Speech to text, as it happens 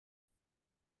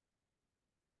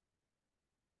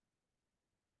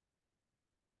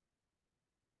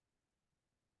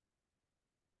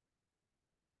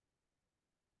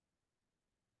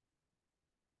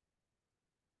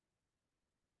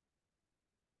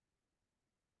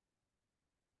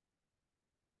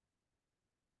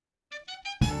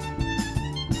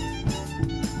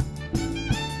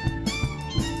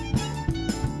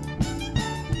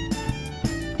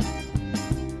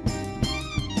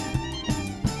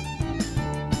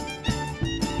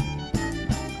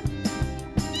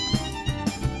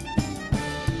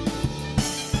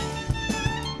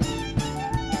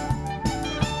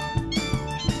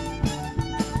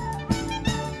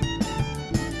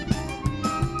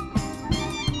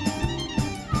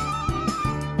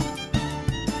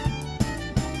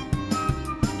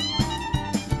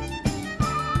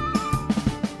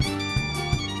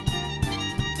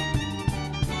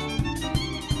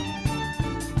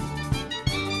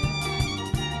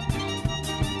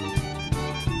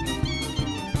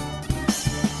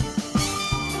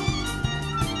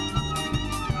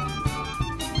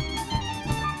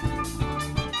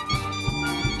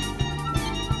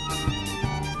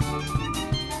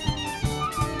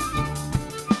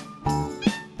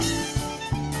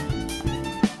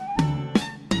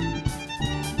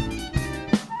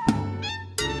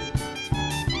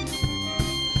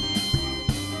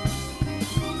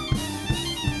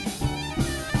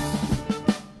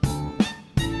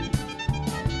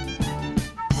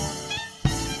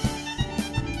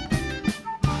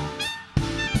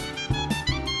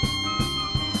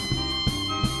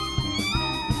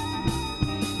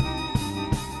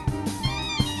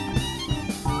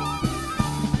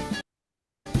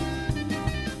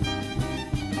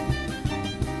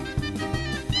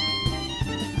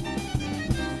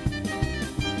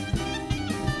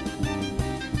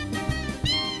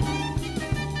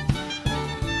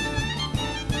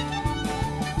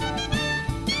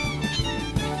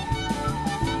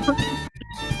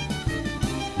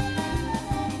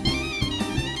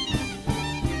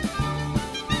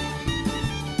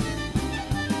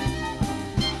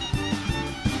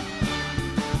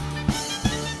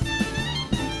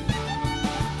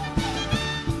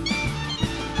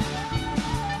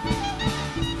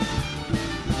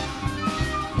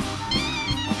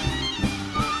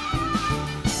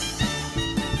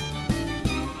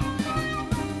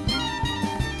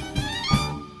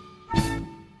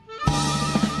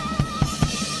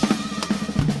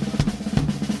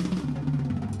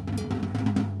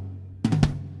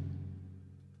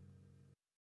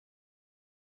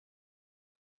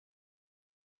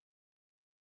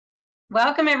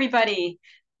Welcome, everybody.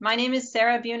 My name is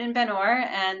Sarah Bunin-Benor,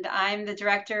 and I'm the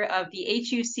director of the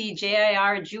HUC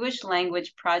JIR Jewish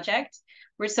Language Project.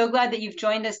 We're so glad that you've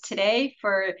joined us today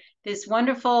for this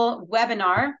wonderful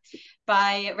webinar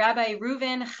by Rabbi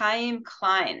Chaim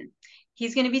Klein.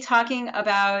 He's going to be talking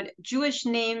about Jewish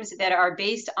names that are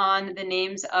based on the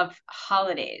names of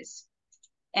holidays.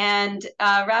 And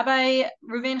Rabbi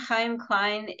Chaim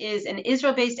Klein is an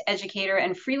Israel-based educator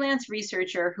and freelance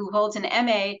researcher who holds an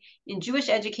MA in Jewish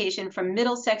education from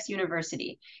Middlesex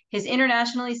University. His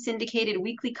internationally syndicated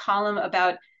weekly column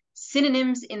about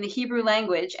synonyms in the Hebrew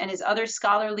language and his other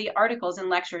scholarly articles and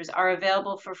lectures are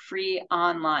available for free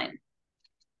online.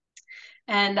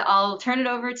 And I'll turn it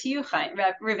over to you,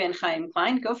 Rabbi Chaim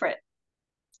Klein. Go for it.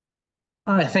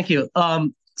 All right, thank you.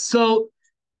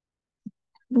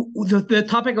 The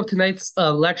topic of tonight's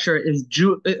lecture is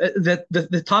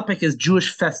the topic is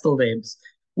Jewish festal names,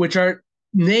 which are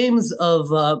names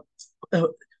of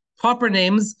proper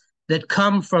names that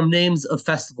come from names of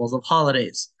festivals, of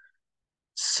holidays.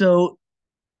 So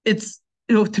it's,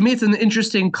 to me, it's an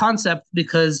interesting concept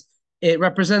because it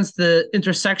represents the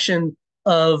intersection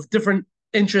of different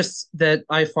interests that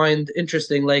I find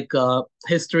interesting, like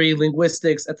history,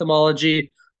 linguistics,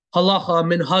 etymology, halacha,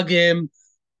 minhagim,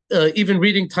 even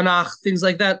reading Tanakh, things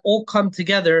like that, all come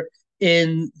together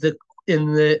in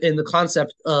the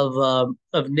concept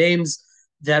of names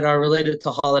that are related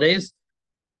to holidays.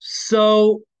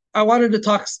 So I wanted to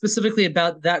talk specifically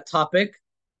about that topic.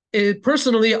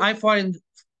 Personally, I find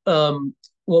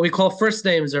what we call first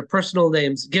names or personal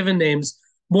names, given names,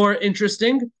 more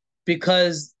interesting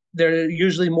because they're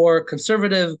usually more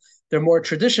conservative, they're more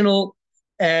traditional,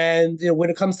 and when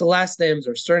it comes to last names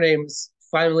or surnames,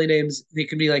 family names, they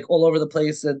can be like all over the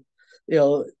place, and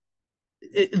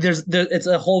it's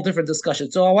a whole different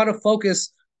discussion. So I want to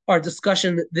focus our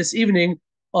discussion this evening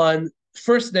on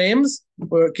first names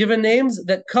or given names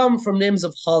that come from names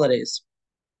of holidays.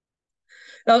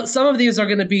 Now, some of these are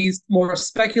going to be more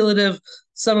speculative,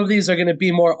 some of these are going to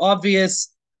be more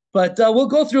obvious, but we'll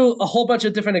go through a whole bunch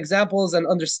of different examples and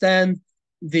understand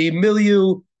the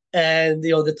milieu and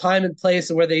the time and place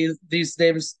and where these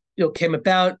names came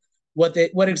about, what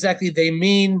exactly they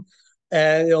mean,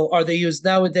 are they used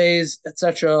nowadays,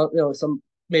 etc.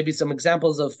 Maybe some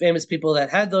examples of famous people that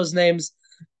had those names,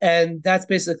 and that's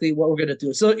basically what we're going to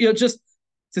do. So just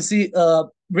to see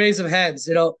raise of hands,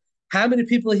 how many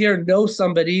people here know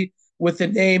somebody with the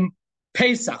name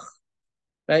Paysach?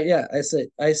 Right? Yeah,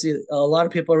 I see a lot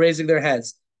of people are raising their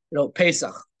hands.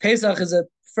 Paysach. Paysach is a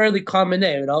fairly common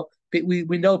name.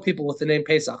 We know people with the name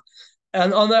Paysach.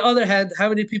 And on the other hand, how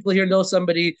many people here know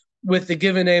somebody with the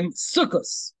given name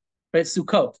Sukkos, right?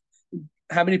 Sukkot.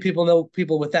 How many people know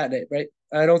people with that name, right?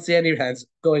 I don't see any hands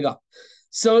going up.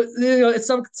 So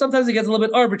sometimes it gets a little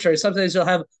bit arbitrary. Sometimes you'll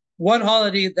have one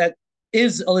holiday that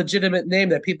is a legitimate name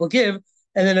that people give,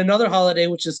 and then another holiday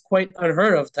which is quite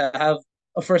unheard of to have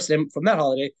a first name from that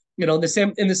holiday. By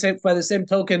the same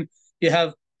token, you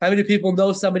have how many people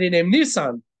know somebody named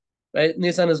Nissan, right?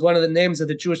 Nissan is one of the names of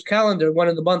the Jewish calendar, one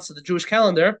of the months of the Jewish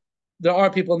calendar. There are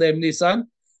people named Nissan.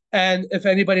 And if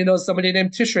anybody knows somebody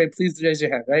named Tishrei, please raise your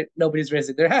hand, right? Nobody's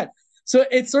raising their hand. So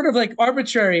it's sort of like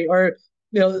arbitrary, or,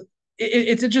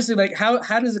 it's interesting, like how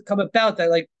does it come about that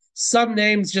like some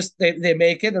names just, they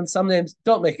make it and some names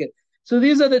don't make it. So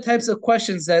these are the types of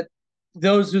questions that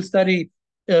those who study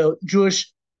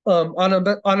Jewish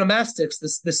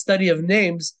onomastics, the study of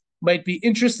names, might be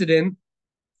interested in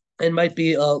and might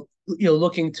be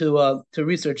looking to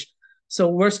research. So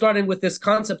we're starting with this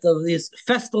concept of these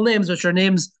festal names, which are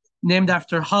names named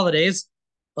after holidays.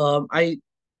 I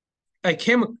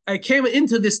came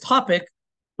into this topic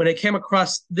when I came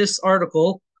across this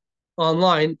article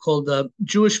online called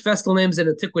Jewish Festal Names in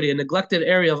Antiquity, a Neglected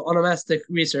Area of Onomastic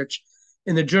Research,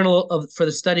 in the Journal for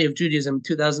the Study of Judaism,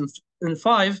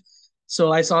 2005.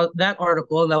 So I saw that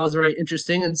article, and that was very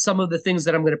interesting. And some of the things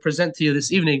that I'm going to present to you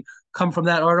this evening come from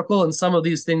that article, and some of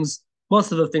these things,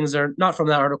 most of the things are not from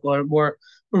that article, are more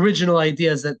original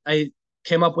ideas that I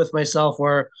came up with myself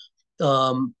or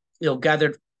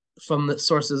gathered from the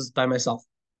sources by myself.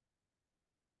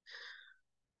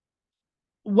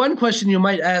 One question you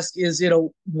might ask is,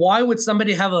 why would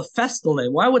somebody have a festal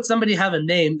name? Why would somebody have a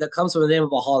name that comes from the name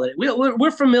of a holiday?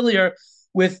 We're familiar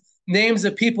with names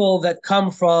of people that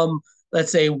come from,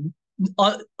 let's say,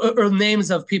 or names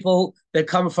of people that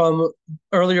come from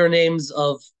earlier names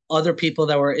of other people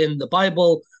that were in the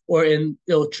Bible or in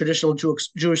traditional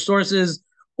Jewish sources,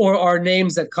 or are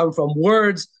names that come from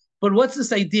words. But what's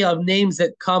this idea of names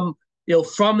that come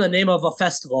from the name of a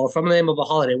festival or from the name of a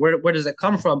holiday? Where does it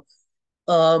come from?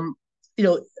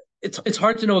 It's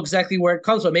hard to know exactly where it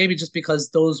comes from. Maybe just because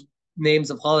those names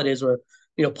of holidays were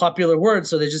popular words,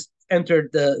 so they just entered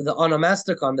the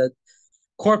onomastic on the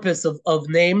corpus of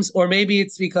names, or maybe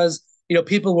it's because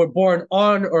people were born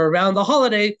on or around the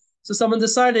holiday, so someone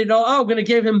decided, I'm going to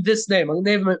give him this name. I'm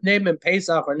going to name him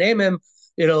Paysach, or name him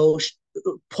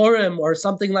Purim or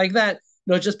something like that.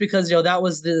 Just because that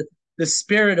was the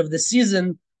spirit of the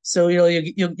season. So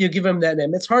you give them that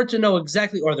name. It's hard to know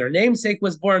exactly, or their namesake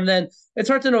was born then. It's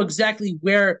hard to know exactly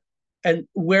where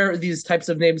these types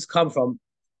of names come from.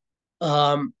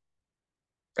 And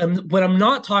what I'm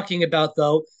not talking about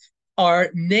though are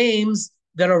names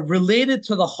that are related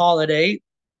to the holiday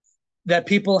that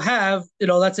people have.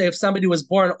 Let's say if somebody was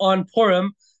born on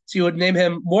Purim, so you would name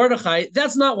him Mordechai.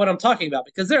 That's not what I'm talking about,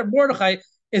 because Mordechai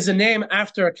is a name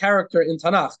after a character in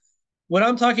Tanakh. What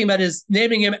I'm talking about is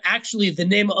naming him actually the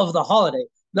name of the holiday,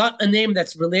 not a name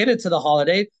that's related to the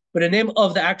holiday, but a name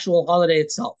of the actual holiday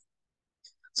itself.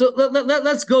 So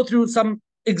let's go through some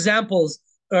examples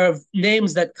of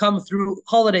names that come through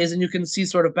holidays, and you can see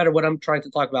sort of better what I'm trying to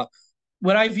talk about.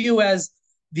 What I view as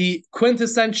the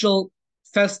quintessential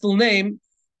festal name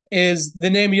is the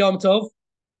name Yom Tov.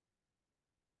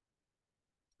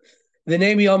 The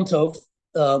name Yom Tov,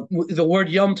 the word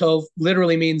Yom Tov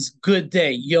literally means good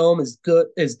day. Yom is good,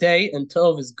 is day, and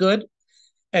Tov is good.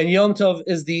 And Yom Tov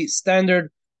is the standard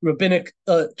rabbinic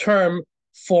term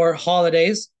for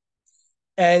holidays.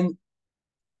 And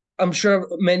I'm sure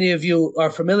many of you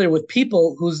are familiar with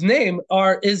people whose name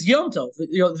is Yom Tov.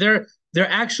 Their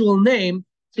actual name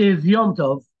is Yom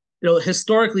Tov.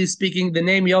 Historically speaking, the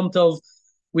name Yom Tov,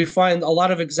 we find a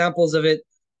lot of examples of it.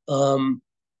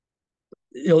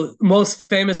 Most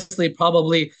famously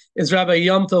probably is Rabbi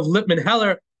Yom Tov Lippmann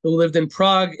Heller, who lived in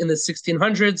Prague in the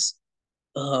 1600s.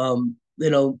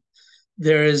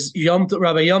 There is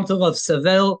Rabbi Yom Tov of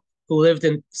Seville, who lived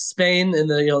in Spain in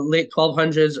the late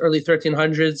 1200s, early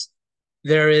 1300s.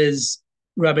 There is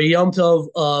Rabbi Yom Tov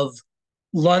of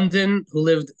London, who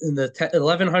lived in the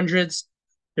 1100s.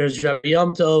 There's Rabbi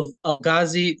Yom Tov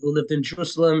al-Ghazi, who lived in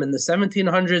Jerusalem in the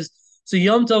 1700s. So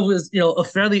Yom Tov is a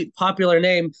fairly popular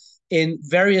name in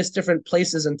various different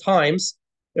places and times.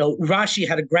 Rashi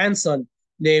had a grandson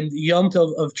named Yom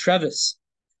Tov of Trevis.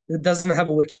 It doesn't have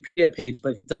a Wikipedia page,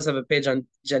 but it does have a page on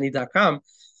Jenny.com.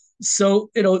 So,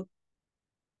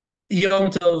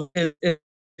 Yom Tov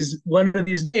is one of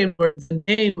these names where the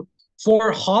name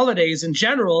for holidays in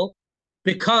general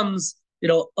becomes,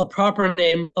 a proper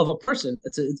name of a person.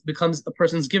 It becomes a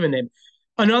person's given name.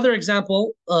 Another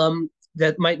example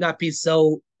that might not be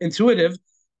so intuitive,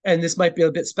 and this might be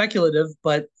a bit speculative,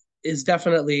 but is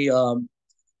definitely a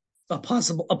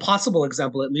possible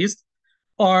example at least,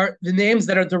 are the names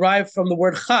that are derived from the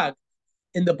word Chag.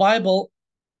 In the Bible,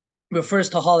 refers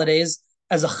to holidays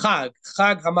as a Chag,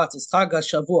 Chag HaMatzos, Chag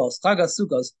HaShavuos, Chag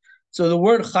HaSukkos. So the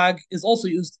word Chag is also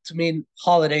used to mean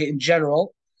holiday in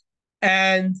general.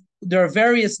 And there are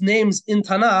various names in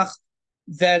Tanakh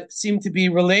that seem to be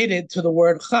related to the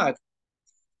word Chag.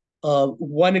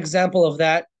 One example of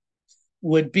that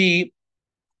would be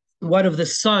one of the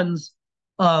sons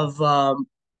of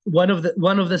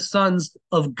sons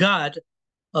of God,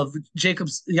 of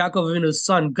Yaakov Avinu's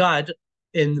son Gad,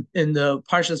 in the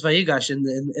Parshas Vayigash in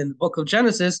the book of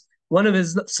Genesis. One of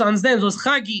his sons' names was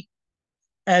Chagi,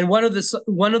 and one of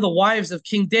the wives of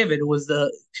King David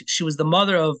she was the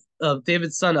mother of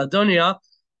David's son Adoniah.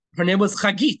 Her name was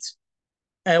Chagit,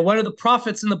 and one of the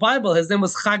prophets in the Bible, his name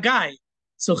was Chaggai.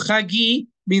 So Chagi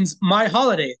means my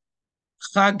holiday.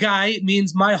 Chaggai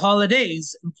means my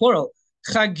holidays in plural.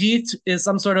 Chagit is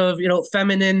some sort of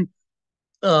feminine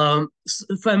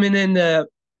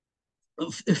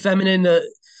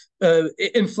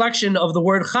inflection of the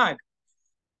word Chag.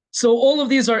 So all of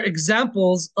these are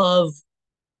examples of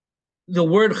the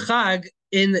word Chag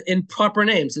in proper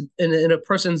names, in a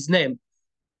person's name.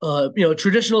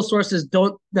 Traditional sources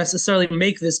don't necessarily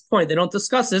make this point. They don't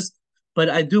discuss this, but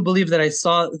I do believe that I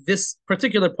saw this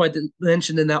particular point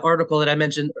mentioned in that article that I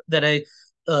mentioned, that I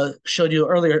showed you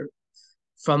earlier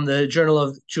from the Journal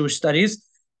of Jewish Studies.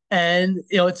 and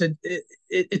it's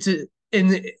a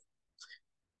in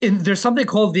there's something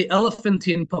called the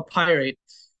Elephantine Papyri.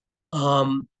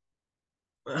 Um,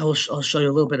 I'll show you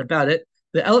a little bit about it.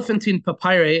 The Elephantine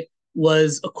Papyri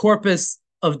was a corpus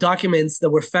of documents that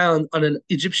were found on an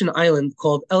Egyptian island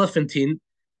called Elephantine,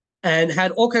 and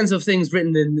had all kinds of things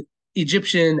written in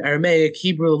Egyptian, Aramaic,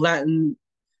 Hebrew, Latin,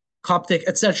 Coptic,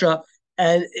 etc.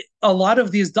 And a lot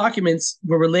of these documents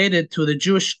were related to the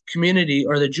Jewish community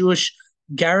or the Jewish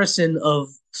garrison of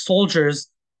soldiers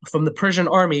from the Persian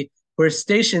army who were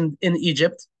stationed in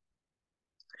Egypt.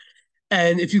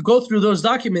 And if you go through those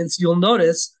documents, you'll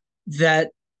notice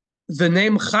that the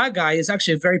name Chaggai is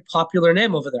actually a very popular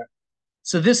name over there.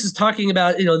 So this is talking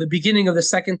about, the beginning of the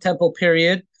Second Temple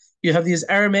period. You have these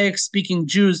Aramaic speaking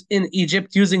Jews in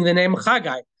Egypt using the name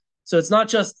Chaggai. So it's not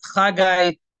just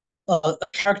Chaggai, a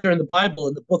character in the Bible,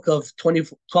 in the book of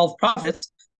 12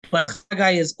 prophets, but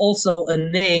Chaggai is also a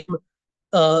name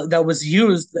that was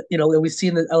used, that we see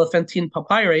in the Elephantine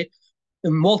Papyri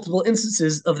in multiple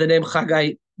instances of the name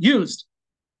Chaggai used.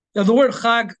 Now, the word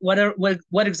Chag,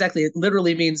 what exactly it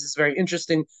literally means is very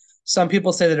interesting. Some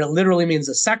people say that it literally means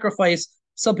a sacrifice.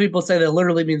 Some people say that it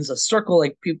literally means a circle.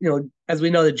 Like, as we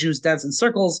know, the Jews dance in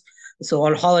circles. So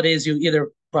on holidays, you either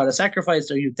brought a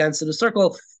sacrifice or you dance in a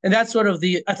circle. And that's sort of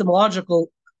the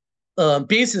etymological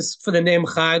basis for the name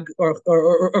Chag or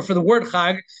for the word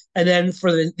Chag, and then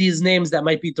for these names that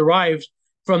might be derived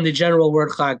from the general word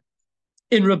Chag.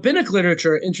 In rabbinic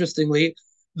literature, interestingly,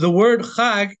 the word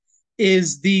Chag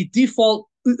is the default,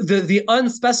 the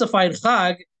unspecified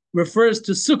Chag refers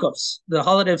to Sukkot, the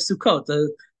holiday of Sukkot,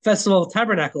 the Festival of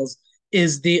Tabernacles,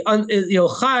 is the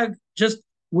Chag, just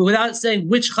without saying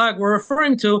which Chag we're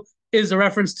referring to, is a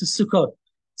reference to Sukkot.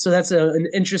 So that's an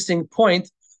interesting point,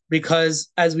 because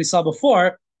as we saw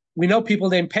before, we know people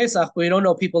named Paysach, but we don't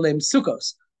know people named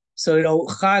Sukkot. So,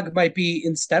 Chag might be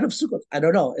instead of Sukkot. I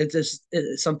don't know. It's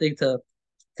something to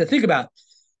think about.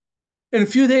 In a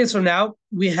few days from now,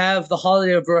 we have the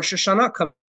holiday of Rosh Hashanah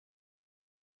coming.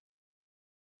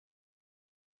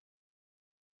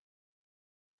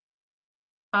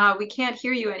 We can't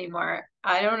hear you anymore.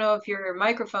 I don't know if your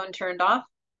microphone turned off.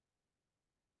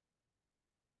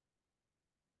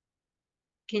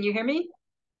 Can you hear me?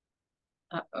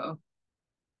 Uh-oh.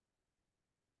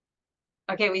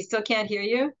 Okay, we still can't hear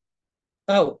you.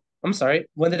 Oh, I'm sorry.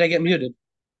 When did I get muted?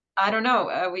 I don't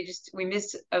know. We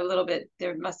missed a little bit.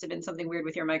 There must have been something weird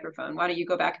with your microphone. Why don't you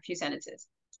go back a few sentences?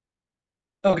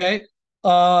 Okay.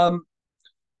 What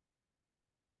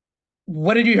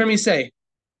did you hear me say?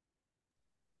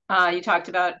 You talked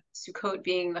about Sukkot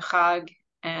being the Chag,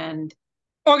 and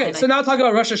Okay, so now I'll talk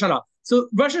about Rosh Hashanah. So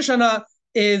Rosh Hashanah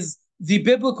is the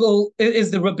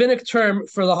rabbinic term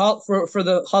for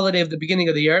the holiday of the beginning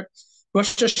of the year.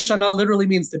 Rosh Hashanah literally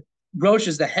means the Rosh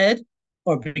is the head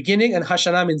or beginning, and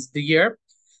Hashanah means the year.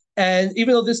 And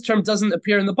even though this term doesn't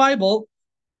appear in the Bible,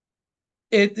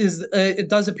 it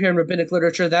does appear in rabbinic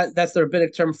literature. That's the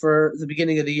rabbinic term for the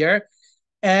beginning of the year.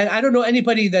 And I don't know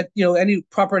anybody that, any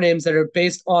proper names that are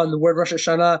based on the word Rosh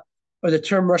Hashanah or the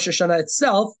term Rosh Hashanah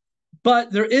itself,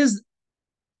 but there is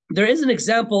an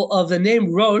example of the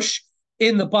name Rosh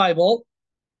in the Bible.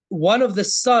 One of the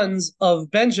sons of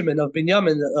Benjamin, of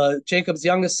Binyamin, Jacob's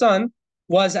youngest son,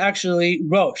 was actually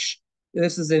Rosh.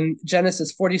 This is in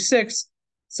Genesis 46.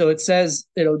 So it says,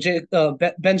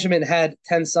 Benjamin had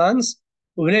 10 sons.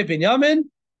 Binyamin,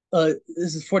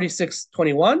 this is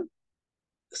 46:21.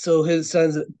 So his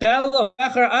sons, Bela,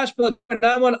 Becher, Ashbel,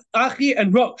 Naman, Achi,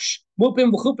 and Rosh.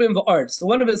 Mupim, V'chupim, V'ard. So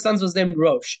one of his sons was named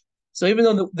Rosh. So even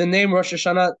though the name Rosh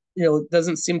Hashanah,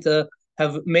 doesn't seem to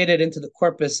have made it into the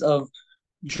corpus of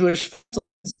Jewish, the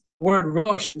word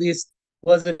Rosh, at least,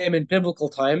 was the name in biblical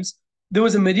times. There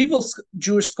was a medieval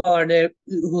Jewish scholar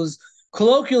who's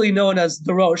colloquially known as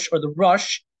the Rosh or the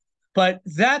Rosh, but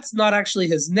that's not actually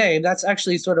his name. That's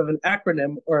actually sort of an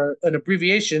acronym or an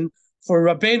abbreviation for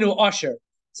Rabbeinu Asher.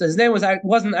 So his name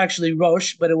wasn't actually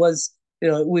Rosh, but it was,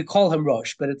 we call him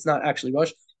Rosh, but it's not actually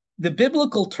Rosh. The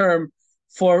biblical term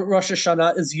for Rosh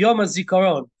Hashanah is Yom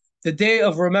HaZikaron, the day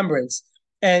of remembrance.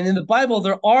 And in the Bible,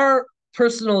 there are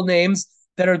personal names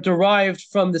that are derived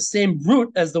from the same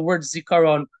root as the word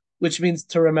Zikaron, which means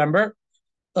to remember.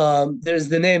 There's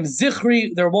the name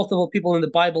Zichri. There are multiple people in the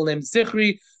Bible named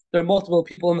Zichri. There are multiple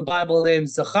people in the Bible named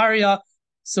Zachariah.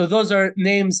 So those are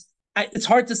names. It's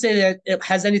hard to say that it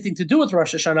has anything to do with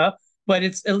Rosh Hashanah, but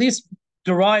it's at least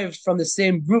derived from the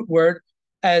same root word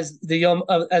as the Yom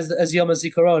as Yom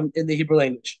HaZikaron in the Hebrew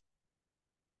language.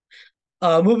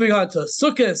 Moving on to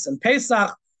Sukkot and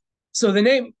Paysach. So the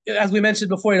name, as we mentioned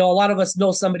before, a lot of us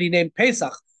know somebody named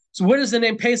Paysach. So where does the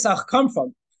name Paysach come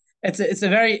from? It's a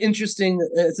very interesting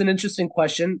it's an interesting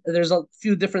question. There's a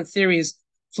few different theories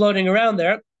floating around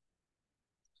there.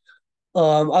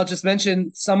 I'll just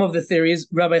mention some of the theories.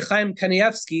 Rabbi Chaim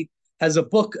has a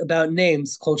book about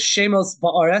names called Shemos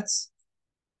Ba'aretz,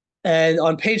 and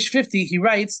on page 50 he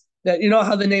writes that you know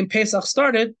how the name Paysach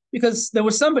started because there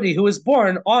was somebody who was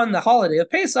born on the holiday of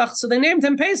Paysach, so they named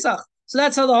him Paysach. So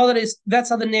that's how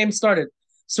the name started.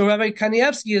 So Rabbi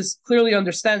Kanievsky is clearly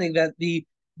understanding that the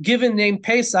given name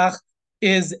Paysach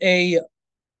is a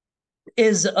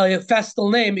festal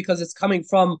name because it's coming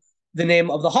from the name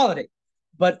of the holiday.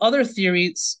 But other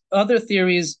theories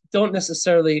don't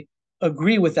necessarily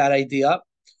agree with that idea.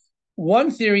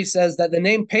 One theory says that the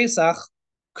name Paysach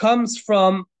comes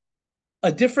from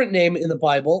a different name in the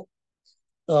Bible.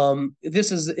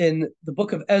 This is in the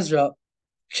book of Ezra,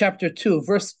 chapter 2,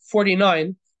 verse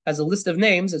 49, as a list of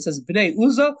names. It says, Bnei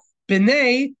Uzzah,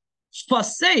 Bnei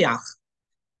Faseach.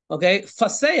 Okay,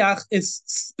 Faseach is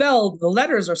spelled, the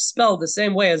letters are spelled the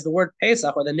same way as the word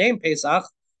Pesach or the name Pesach,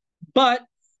 but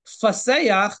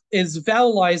Faseach is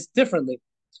vowelized differently.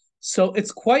 So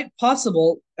it's quite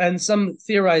possible, and some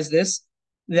theorize this,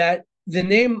 that the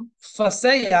name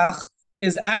Faseach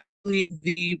is actually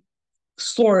the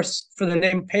source for the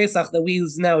name Pesach that we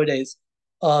use nowadays.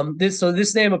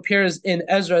 This name appears in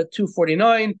Ezra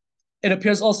 2:49. It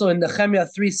appears also in Nehemiah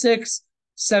 3:6,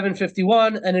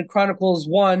 7:51, and in Chronicles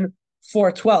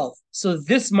 1:4-12. So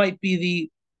this might be the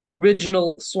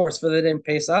original source for the name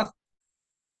Pesach.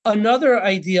 Another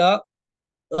idea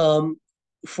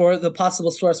for the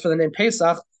possible source for the name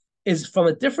Pesach is from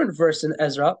a different verse in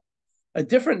Ezra, a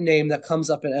different name that comes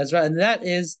up in Ezra, and that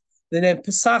is the name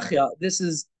Pesachia. This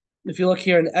is, if you look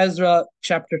here in Ezra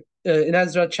chapter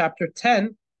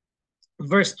 10,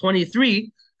 verse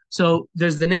 23. So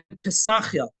there's the name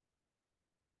Pesachia.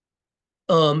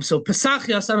 So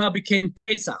Pesachia somehow became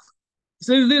Pesach.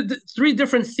 So the three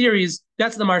different theories.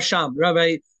 That's the Marsham,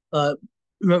 Rabbi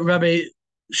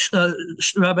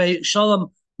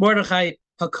Shalom Mordechai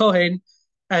HaKohen,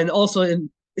 and also in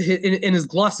his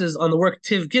glosses on the work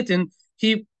Tiv Gittin,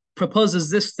 he proposes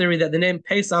this theory that the name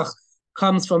Pesach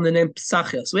comes from the name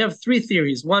Pesachia. So we have three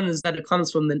theories. One is that it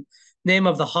comes from the name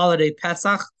of the holiday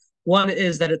Pesach. One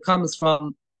is that it comes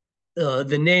from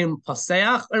the name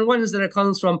Paseach, and one is that it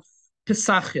comes from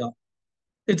Pesachia.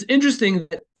 It's interesting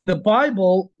that the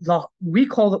Bible, we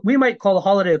might call the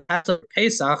holiday of Passover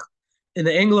Pesach in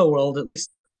the Anglo world at least,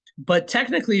 but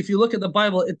technically, if you look at the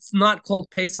Bible, it's not called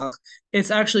Pesach.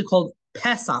 It's actually called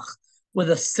Pesach with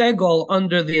a segol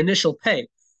under the initial pei.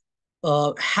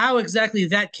 How exactly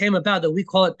that came about that we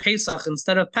call it Pesach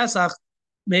instead of Pesach,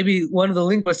 maybe one of the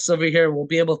linguists over here will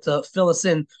be able to fill us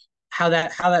in how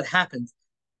that happened.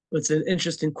 It's an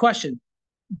interesting question.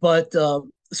 But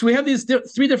so we have these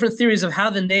three different theories of how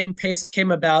the name Pesach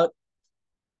came about.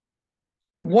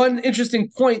 One interesting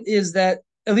point is that,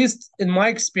 at least in my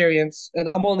experience,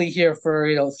 and I'm only here for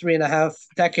 3.5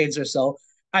 decades or so,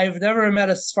 I've never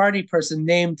met a Sephardi person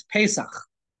named Pesach.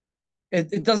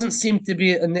 It doesn't seem to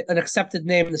be an accepted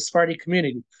name in the Sephardi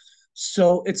community.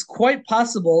 So it's quite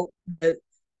possible that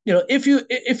if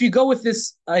you go with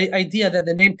this idea that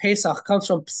the name Pesach comes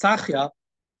from Pesachia,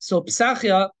 so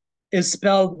Pesachia is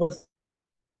spelled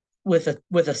with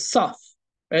a suf,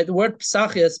 right? The word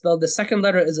Pesachia is spelled, the second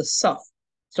letter is a suf.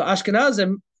 So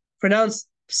Ashkenazim pronounce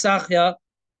Pesachia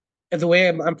the way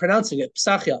I'm pronouncing it,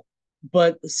 Pesachia,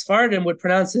 but Sephardim would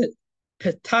pronounce it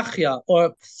Petachia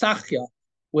or Pesachia,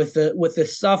 with the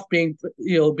suf being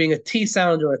a T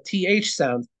sound or a TH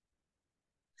sound.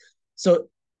 So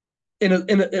in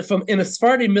a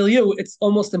Sephardi milieu, it's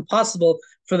almost impossible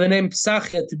for the name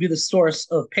Pesachia to be the source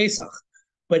of Pesach.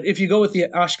 But if you go with the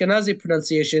Ashkenazi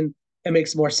pronunciation, it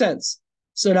makes more sense.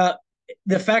 So now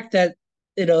the fact that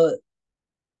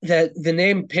that the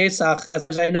name Pesach,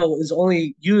 as I know, is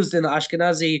only used in the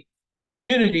Ashkenazi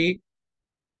community,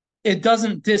 it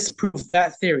doesn't disprove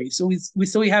that theory. So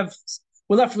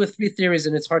we're left with three theories,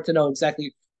 and it's hard to know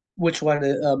exactly which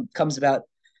one comes about.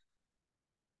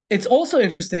 It's also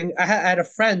interesting. I had a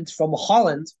friend from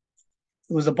Holland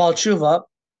who was a Baal Tshuva,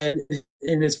 and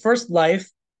in his first life,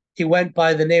 he went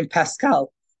by the name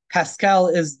Pascal. Pascal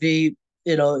is the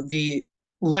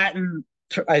Latin,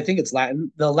 I think it's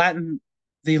Latin, the Latin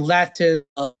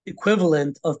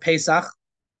equivalent of Pesach.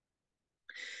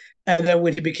 And then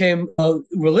when he became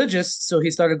religious, so he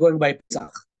started going by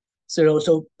Pesach.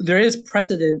 So there is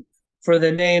precedent for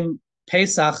the name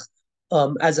Pesach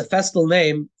as a festal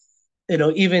name,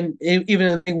 even in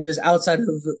languages outside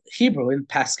of Hebrew, in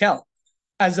Pascal,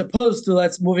 as opposed to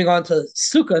moving on to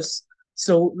Sukkos.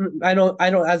 So I don't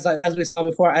as we saw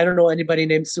before, I don't know anybody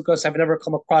named Sukkos. I've never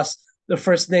come across the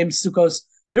first name Sukkos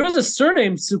There was a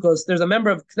surname Sukkos. There's a member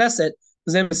of Knesset.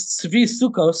 His name is Tzvi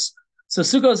Sukkos. So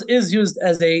Sukkos is used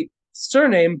as a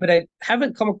surname, but I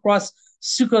haven't come across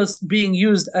Sukkos being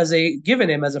used as a given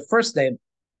name, as a first name.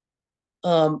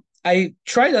 I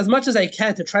tried as much as I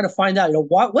can to try to find out,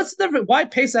 what's the difference? Why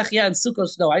Paysach and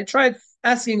Sukkos no? I tried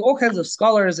asking all kinds of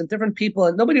scholars and different people,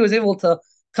 and nobody was able to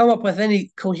come up with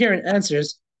any coherent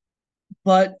answers.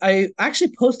 But I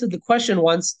actually posted the question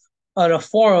once on a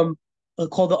forum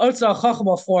called the Otzar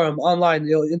Chachma Forum online.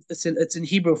 It's in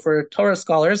Hebrew for Torah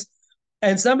scholars,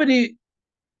 and somebody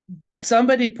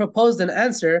proposed an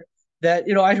answer that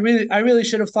I really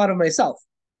should have thought of myself.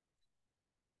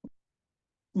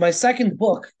 My second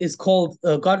book is called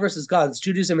God versus Gods: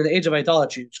 Judaism in the Age of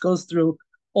Idolatry, which goes through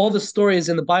all the stories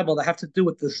in the Bible that have to do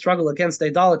with the struggle against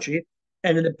idolatry,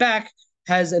 and in the back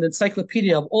has an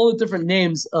encyclopedia of all the different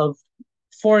names of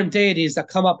foreign deities that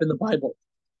come up in the Bible.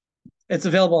 It's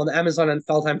available on Amazon and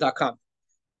Feldheim.com.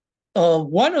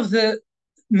 One of the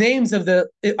names of the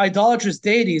idolatrous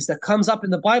deities that comes up in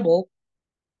the Bible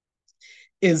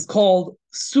is called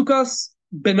Sukkos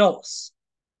Benos.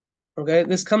 Okay,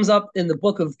 this comes up in the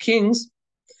book of Kings,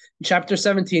 chapter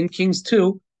 17, Kings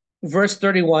 2, verse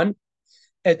 31.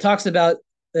 It talks about,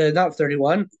 not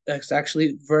 31, it's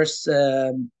actually verse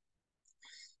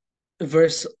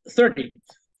 30.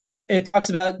 It talks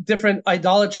about different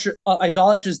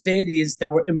idolatrous deities that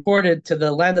were imported to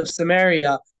the land of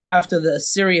Samaria after the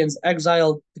Assyrians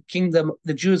exiled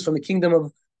the Jews from the kingdom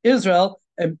of Israel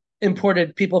and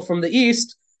imported people from the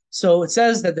east. So it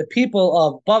says that the people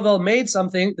of Babel made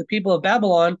something, the people of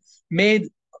Babylon made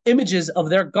images of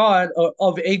their god, or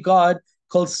of a god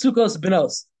called Sukkos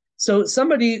Benos. So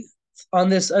somebody on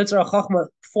this Otzar Chachma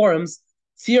forums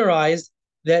theorized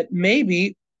that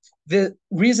maybe the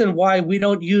reason why we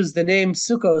don't use the name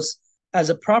Sukkos as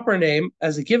a proper name,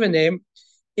 as a given name,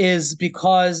 is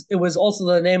because it was also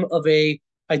the name of a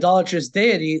idolatrous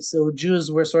deity. So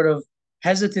Jews were sort of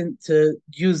hesitant to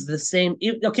use the same.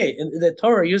 Okay, the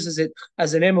Torah uses it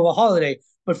as the name of a holiday,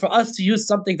 but for us to use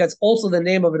something that's also the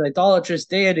name of an idolatrous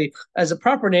deity as a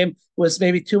proper name was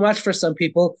maybe too much for some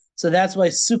people. So that's why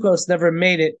Sukkos never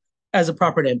made it as a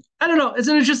proper name. I don't know. It's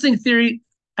an interesting theory.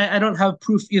 I don't have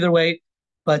proof either way,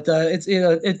 but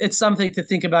it's something to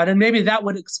think about, and maybe that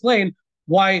would explain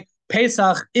why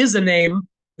Paysach is a name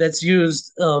that's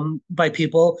used by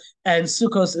people, and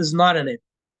Sukkos is not a name.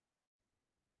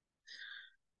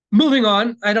 Moving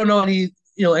on, I don't know any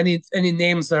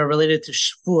names that are related to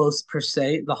Shavuos per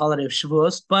se, the holiday of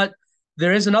Shavuos, but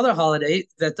there is another holiday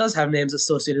that does have names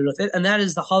associated with it, and that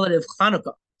is the holiday of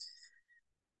Chanuka.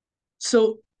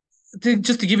 So,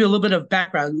 just to give you a little bit of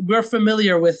background, we're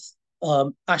familiar with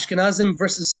Ashkenazim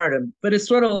versus Sephardim, but it's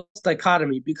sort of a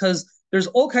dichotomy because there's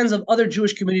all kinds of other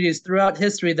Jewish communities throughout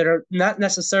history that are not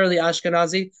necessarily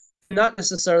Ashkenazi, not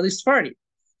necessarily Sephardi.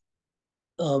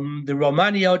 The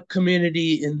Romaniot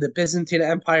community in the Byzantine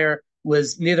Empire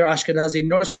was neither Ashkenazi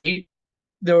nor Sephardi.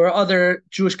 There were other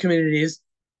Jewish communities.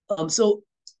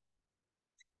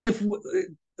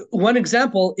 One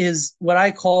example is what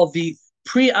I call the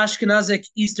pre-Ashkenazic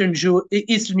Eastern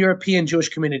European Jewish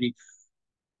community.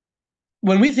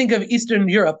 When we think of Eastern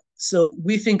Europe, so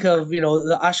we think of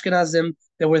the Ashkenazim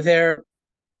that were there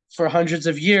for hundreds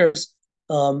of years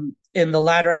in the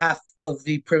latter half of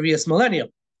the previous millennium.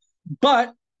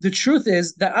 But the truth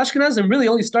is that Ashkenazim really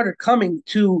only started coming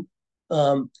to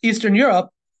Eastern Europe,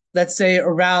 let's say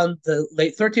around the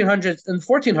late 1300s and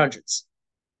 1400s.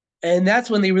 And that's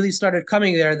when they really started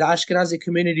coming there. The Ashkenazi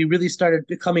community really started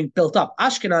becoming built up.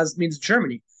 Ashkenaz means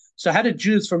Germany. So how did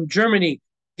Jews from Germany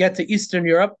get to Eastern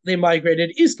Europe? They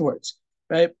migrated eastwards,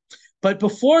 right? But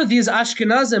before these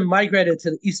Ashkenazim migrated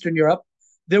to Eastern Europe,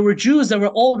 there were Jews that were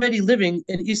already living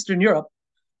in Eastern Europe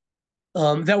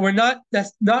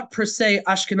that's not per se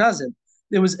Ashkenazim.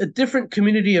 There was a different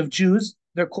community of Jews.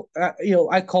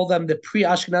 I call them the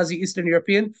pre-Ashkenazi Eastern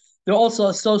European. They're also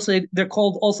associated. They're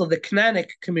called also the Cananic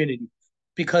community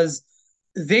because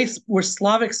they were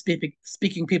Slavic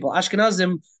speaking people.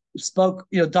 Ashkenazim spoke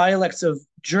dialects of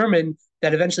German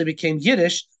that eventually became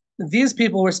Yiddish. These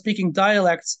people were speaking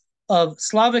dialects of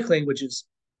Slavic languages,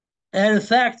 and in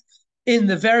fact, in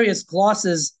the various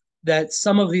glosses that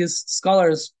some of these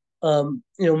scholars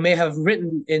may have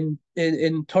written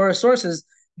in Torah sources,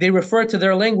 they refer to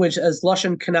their language as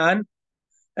Lashon Canaan,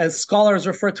 as scholars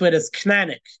refer to it as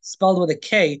Cananic, spelled with a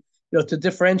K, to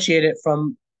differentiate it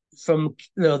from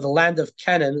the land of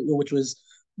Canaan, which was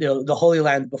the Holy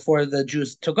Land before the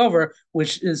Jews took over,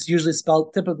 which is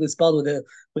typically spelled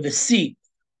with a C.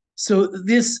 So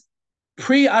this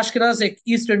pre-Ashkenazic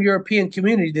Eastern European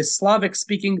community, this Slavic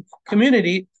speaking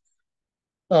community,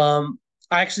 I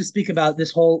actually speak about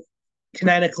this whole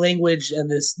Cananic language and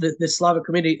this Slavic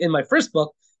community in my first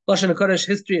book, Lashon HaKodesh,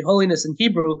 History, Holiness, in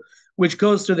Hebrew, which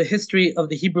goes through the history of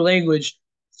the Hebrew language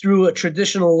through a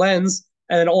traditional lens,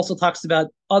 and it also talks about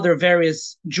other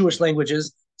various Jewish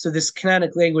languages. So this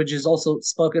Cananic language is also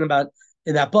spoken about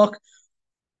in that book.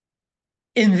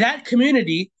 In that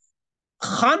community,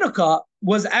 Chanuka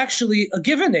was actually a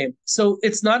given name. So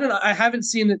it's not I haven't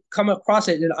seen it come across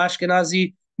it in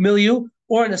Ashkenazi milieu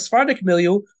or in a Sephardic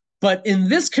milieu, but in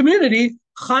this community,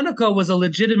 Chanuka was a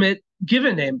legitimate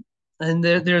given name. And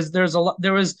there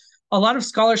was a lot of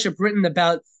scholarship written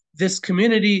about this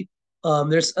community.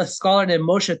 There's a scholar named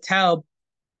Moshe Taub,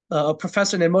 a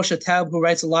professor named Moshe Taub, who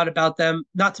writes a lot about them,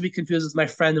 not to be confused with my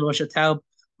friend Moshe Taub,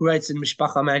 who writes in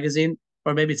Mishpacha magazine,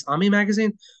 or maybe it's Ami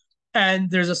magazine.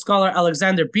 And there's a scholar,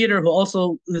 Alexander Bieder, who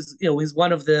also is, he's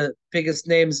one of the biggest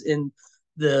names in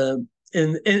the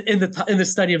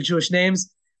study of Jewish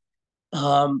names.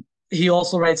 He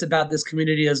also writes about this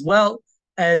community as well.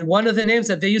 And one of the names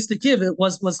that they used to give it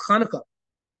was Chanuka.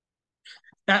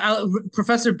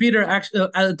 Professor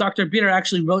Bieder, Dr. Bieder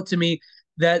actually wrote to me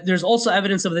that there's also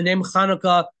evidence of the name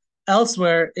Chanuka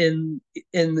elsewhere in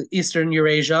Eastern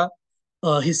Eurasia.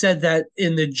 He said that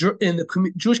in the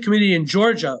Jewish community in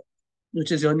Georgia,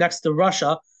 which is next to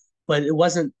Russia, but it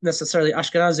wasn't necessarily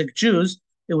Ashkenazic Jews.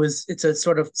 It's a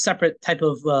sort of separate type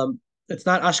of. It's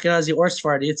not Ashkenazi or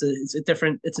Sephardi. It's a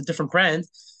different brand.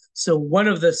 So one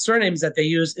of the surnames that they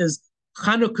use is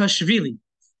Chanukashvili.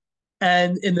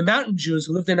 And in the mountain Jews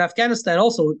who lived in Afghanistan,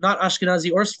 also not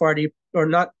Ashkenazi or Sephardi, or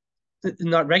not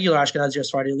regular Ashkenazi or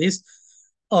Sephardi at least,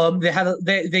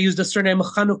 they used the surname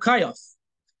Chanukayov.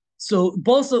 So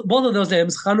both of those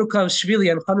names,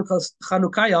 Chanukashvili and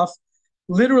Chanukayov,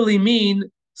 literally mean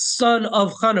son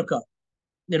of Chanuka,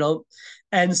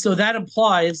 and so that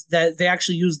implies that they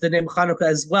actually use the name Chanuka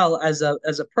as well as a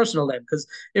personal name. Because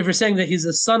if you're saying that he's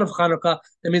a son of Chanuka,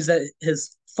 that means that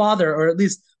his father, or at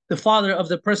least the father of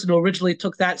the person who originally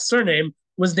took that surname,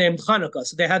 was named Chanuka.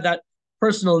 So they had that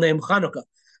personal name Chanuka.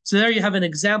 So there you have an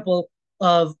example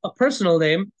of a personal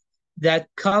name that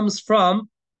comes from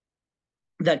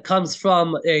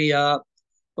a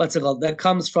what's it called? That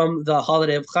comes from the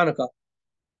holiday of Chanuka.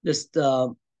 Just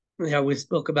we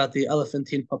spoke about the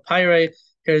elephantine papyri.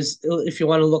 Here's, if you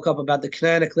want to look up about the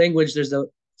Cananic language, there's a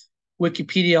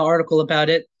Wikipedia article about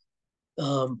it.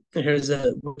 Here's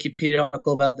a Wikipedia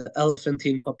article about the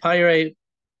elephantine papyri.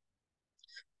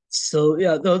 So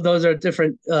yeah, those are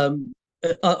different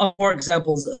more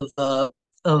examples of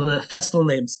the festal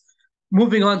names.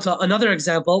 Moving on to another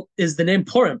example is the name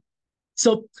Purim.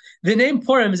 So the name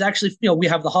Purim is actually, we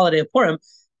have the holiday of Purim.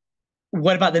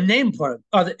 What about the name Purim?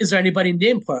 Is there anybody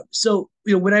named Purim? So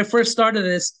when I first started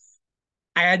this,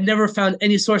 I had never found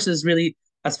any sources really,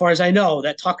 as far as I know,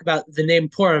 that talk about the name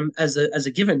Purim as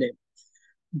a given name.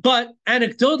 But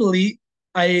anecdotally,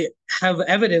 I have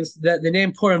evidence that the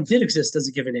name Purim did exist as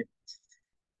a given name.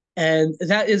 And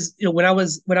that is, when I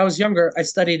was younger, I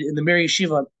studied in the Mir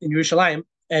Yeshiva in Yerushalayim.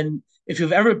 And if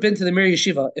you've ever been to the Mir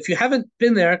Yeshiva, if you haven't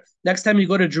been there, next time you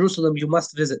go to Jerusalem, you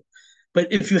must visit.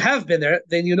 But if you have been there,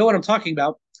 then you know what I'm talking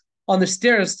about. On the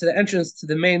stairs to the entrance to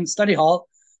the main study hall,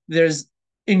 there's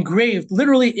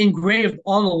literally engraved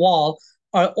on the wall,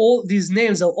 are all these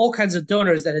names of all kinds of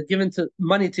donors that had given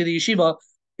money to the yeshiva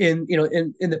in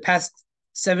the past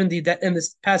 70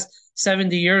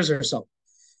 years or so.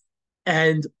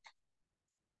 And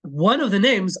one of the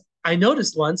names I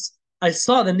noticed once, I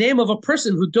saw the name of a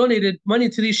person who donated money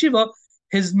to the yeshiva.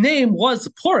 His name was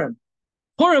Purim.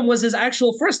 Purim was his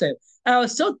actual first name. And I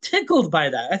was so tickled by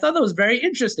that. I thought that was very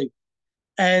interesting.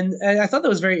 And I thought that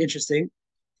was very interesting.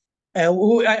 And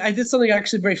I did something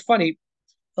actually very funny.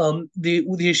 The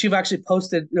yeshiva actually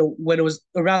posted, when it was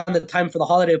around the time for the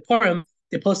holiday of Purim,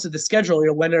 they posted the schedule,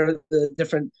 when are the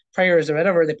different prayers or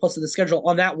whatever. They posted the schedule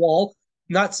on that wall,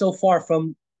 not so far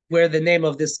from where the name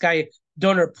of this guy,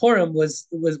 donor Purim, was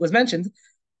mentioned.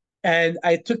 And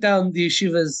I took down the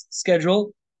yeshiva's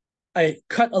schedule. I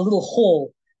cut a little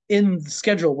hole in the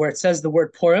schedule where it says the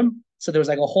word Purim. So there was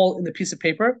like a hole in the piece of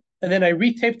paper. And then I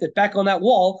retaped it back on that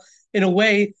wall in a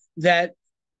way that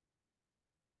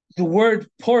the word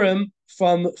Purim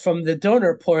from the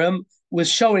donor Purim was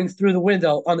showing through the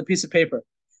window on the piece of paper.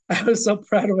 I was so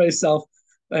proud of myself.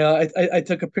 I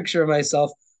took a picture of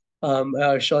myself.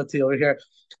 I'll show it to you over here.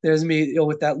 There's me,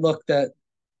 with that look, that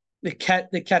the cat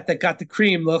that got the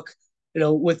cream look,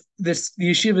 with the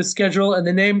yeshiva schedule and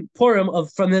the name Purim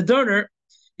from the donor,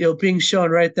 being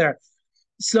shown right there.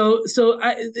 So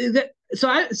that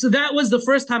was the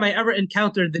first time I ever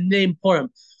encountered the name Purim.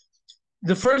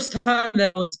 The first time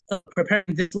that I was preparing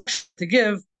this to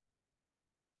give,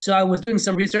 so I was doing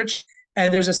some research,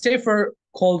 and there's a sefer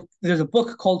there's a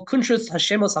book called Kuntrus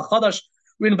Hashemos HaChadash,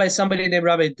 written by somebody named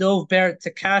Rabbi Dov Ber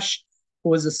Tekash, who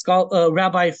was a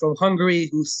rabbi from Hungary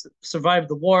who survived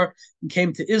the war and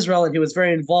came to Israel, and he was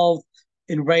very involved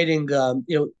in writing,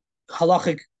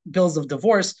 halachic bills of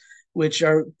divorce,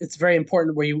 it's very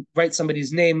important where you write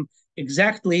somebody's name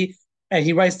exactly, and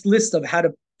he writes lists of how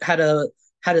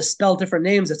to spell different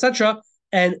names, etc.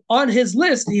 And on his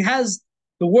list, he has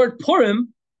the word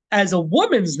Purim as a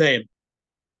woman's name.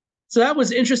 So that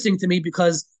was interesting to me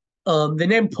because the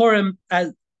name Purim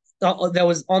that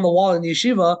was on the wall in the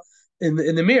yeshiva in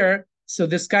the mirror. So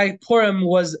this guy Purim who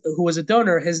was a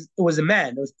donor. It was a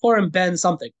man. It was Purim ben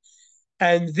something,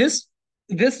 and this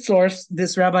source,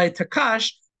 this Rabbi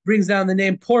Takash, brings down the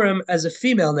name Purim as a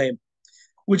female name,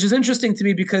 which is interesting to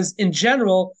me because in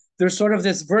general there's sort of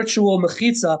this virtual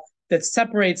mechitza that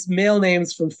separates male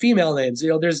names from female names.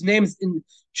 There's names in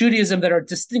Judaism that are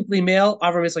distinctly male,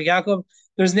 Avram Yitzchak Yaakov.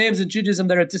 There's names in Judaism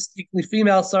that are distinctly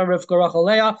female, Sarah, Rivka, Rachel,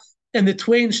 Leah, and the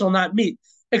twain shall not meet.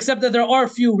 Except that there are a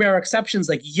few rare exceptions,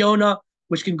 like Yonah,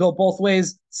 which can go both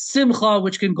ways, Simcha,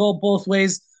 which can go both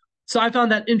ways. So I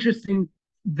found that interesting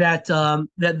that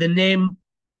the name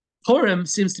Purim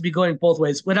seems to be going both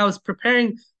ways. When I was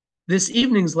preparing this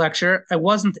evening's lecture, I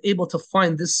wasn't able to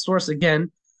find this source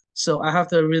again, so I have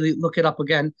to really look it up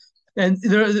again. And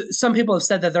some people have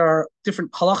said that there are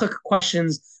different halachic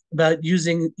questions about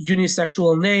using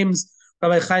unisexual names.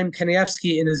 Rabbi Chaim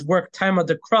Kanievsky, in his work Taima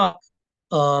Dekra,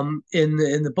 in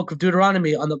the book of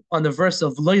Deuteronomy, on the verse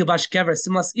of Lo Yubash Gever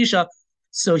Simlas Isha,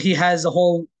 so he has a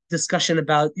whole discussion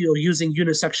about using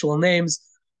unisexual names.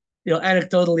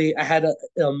 Anecdotally, I had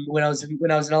when I was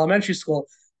in elementary school,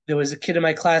 there was a kid in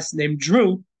my class named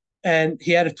Drew, and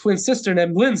he had a twin sister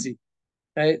named Lindsay.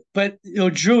 Right, but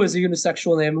Drew is a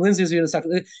unisexual name. Lindsay is a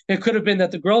unisexual. It could have been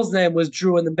that the girl's name was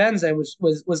Drew and the man's name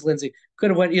was Lindsay.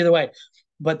 Could have went either way,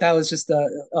 but that was just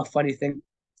a funny thing.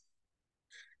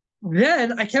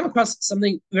 Then I came across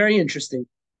something very interesting.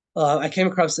 I came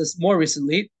across this more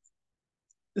recently.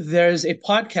 There's a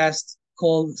podcast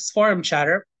called Sfarim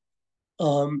Chatter,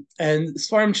 and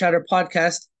Sfarim Chatter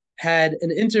podcast had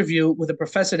an interview with a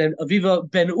professor named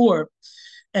Aviva Ben-Ur,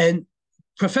 and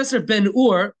Professor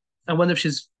Ben-Ur, I wonder if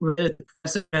she's related to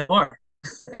Professor Ben-Ur.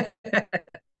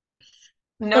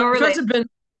 No relation.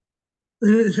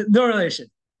 No relation.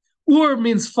 Ur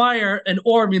means fire and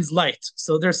or means light.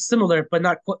 So they're similar, but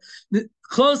not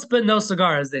close, but no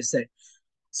cigar, as they say.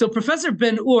 So Professor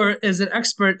Ben-Ur is an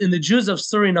expert in the Jews of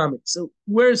Suriname. So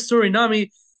where is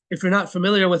Suriname? If you're not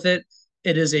familiar with it,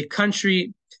 it is a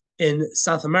country in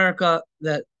South America,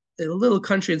 a little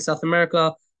country in South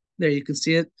America. There you can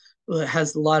see it. It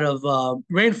has a lot of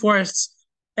rainforests.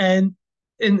 And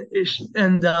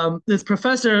this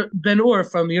Professor Ben-Ur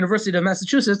from the University of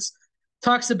Massachusetts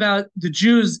talks about the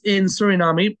Jews in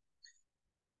Suriname.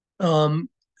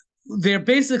 They're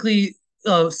basically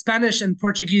Spanish and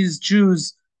Portuguese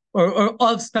Jews, or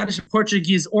of Spanish and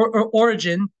Portuguese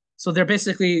origin. So they're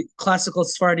basically classical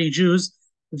Sephardi Jews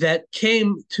that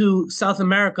came to South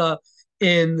America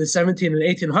in the 17 and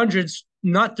 1800s,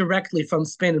 not directly from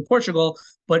Spain and Portugal,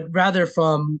 but rather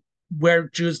from where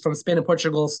Jews from Spain and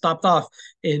Portugal stopped off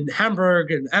in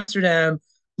Hamburg and Amsterdam,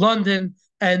 London,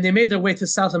 and they made their way to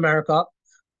South America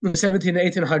in the 17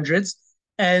 and 1800s.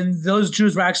 And those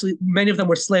Jews were actually, many of them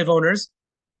were slave owners.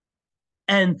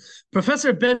 And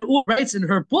Professor Ben-Ur writes in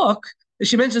her book,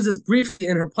 she mentions this briefly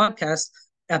in her podcast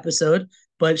episode,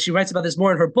 but she writes about this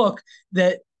more in her book,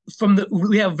 that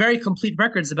we have very complete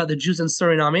records about the Jews in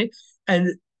Suriname. And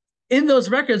in those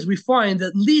records, we find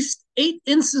at least eight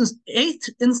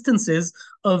instances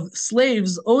of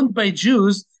slaves owned by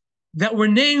Jews that were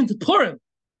named Purim,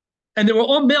 and they were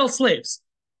all male slaves.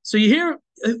 So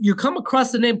you come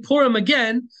across the name Purim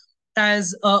again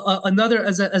as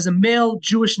a male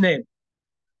Jewish name.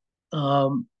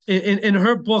 In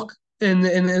her book,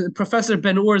 in Professor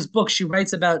Ben-Ur's book, she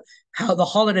writes about how the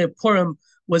holiday of Purim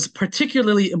was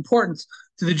particularly important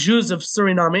to the Jews of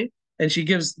Suriname, and she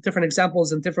gives different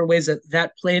examples and different ways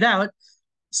that played out.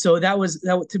 So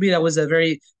that to me was a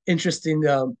very interesting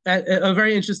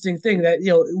thing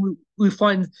that we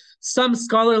find some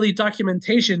scholarly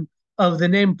documentation of the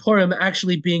name Purim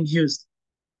actually being used.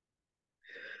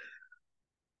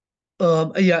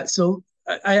 So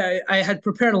I had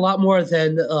prepared a lot more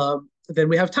than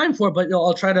we have time for, but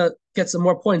I'll try to get some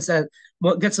more points in.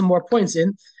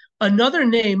 Another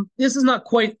name, this is not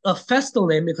quite a festal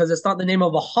name because it's not the name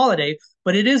of a holiday,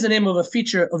 but it is the name of a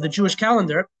feature of the Jewish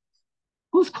calendar.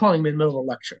 Who's calling me in the middle of a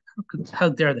lecture? How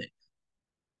dare they?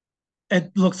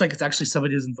 It looks like it's actually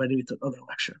somebody who's inviting me to another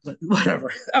lecture, but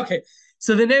whatever. Okay,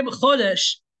 so the name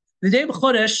Chodesh,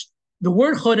 the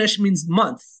word Chodesh means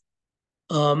month.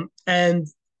 And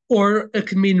or it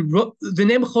can mean the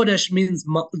name Chodesh means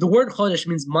the word Chodesh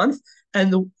means month,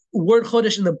 and the word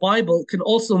Chodesh in the Bible can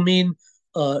also mean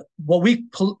what we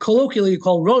colloquially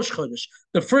call Rosh Chodesh,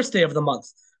 the first day of the month.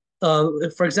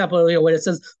 For example, when it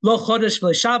says Lo Chodesh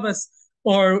V'le Shabbos,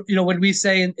 or when we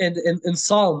say in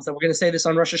Psalms, and we're going to say this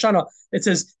on Rosh Hashanah, it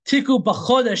says Tiku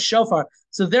B'Chodesh Shofar.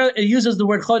 So there it uses the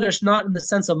word Chodesh not in the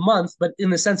sense of month, but in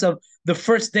the sense of the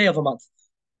first day of a month.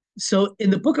 So in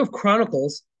the book of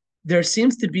Chronicles, there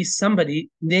seems to be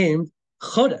somebody named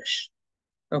Chodesh.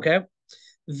 Okay,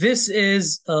 this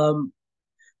is the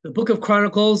book of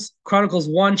Chronicles, Chronicles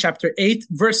 1, chapter 8,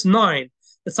 verse 9.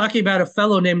 It's talking about a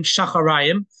fellow named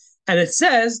Shacharayim, and it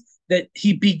says that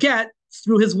he begat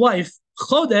through his wife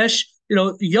Chodesh,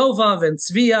 Yovav and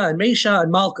Tzviya and Mesha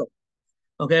and Malcolm.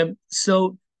 Okay,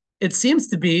 so it seems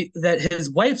to be that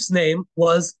his wife's name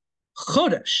was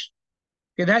Chodesh.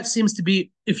 Okay, that seems to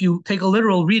be, if you take a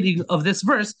literal reading of this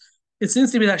verse, it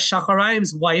seems to be that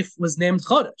Shacharayim's wife was named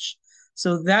Chodesh.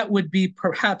 So that would be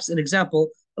perhaps an example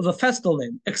of a Festal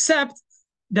name, except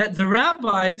that the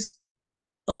rabbis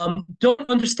don't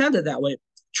understand it that way.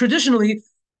 Traditionally,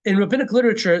 in rabbinic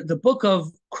literature, the book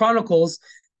of Chronicles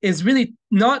is really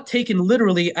not taken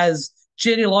literally as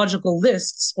genealogical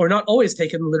lists, or not always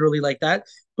taken literally like that,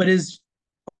 but is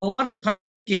a lot of times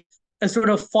a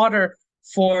sort of fodder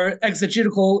for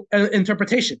exegetical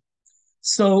interpretation.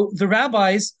 So the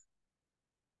rabbis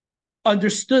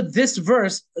understood this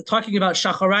verse talking about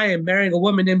Shacharayim marrying a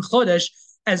woman named Chodesh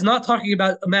as not talking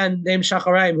about a man named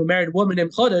Shacharayim who married a woman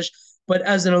named Chodesh, but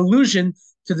as an allusion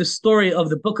to the story of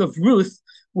the book of Ruth,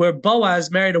 where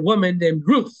Boaz married a woman named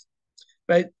Ruth,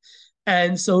 right?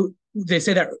 And so they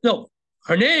say that, no,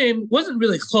 her name wasn't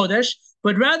really Chodesh,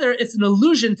 but rather it's an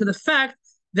allusion to the fact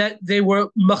that they were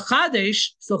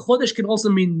Machadesh. So Chodesh can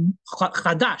also mean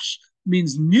Chadash,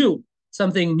 means new,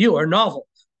 something new or novel.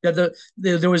 That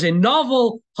there was a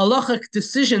novel halachic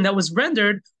decision that was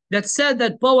rendered that said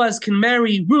that Boaz can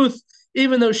marry Ruth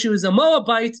even though she was a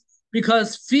Moabite,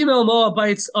 because female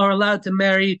Moabites are allowed to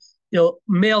marry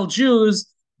male Jews,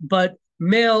 but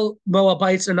male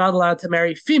Moabites are not allowed to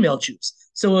marry female Jews.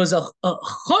 So it was a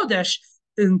Chodesh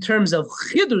in terms of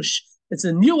Chidush. It's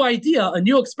a new idea, a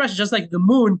new expression, just like the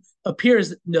moon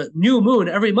appears, the new moon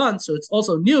every month, so it's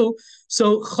also new.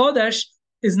 So Chodesh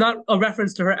is not a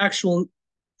reference to her actual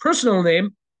personal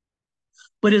name,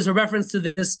 but is a reference to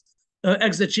this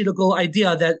exegetical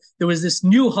idea that there was this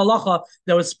new halacha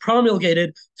that was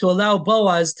promulgated to allow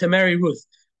Boaz to marry Ruth.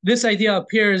 This idea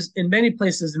appears in many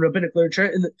places in rabbinic literature.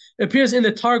 It appears in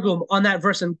the Targum on that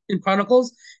verse in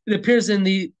Chronicles. It appears in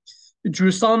the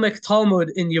Jerusalemic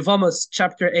Talmud in Yevamos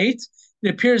chapter 8. It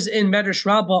appears in Medrash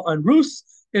Rabbah on Ruth.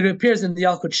 It appears in the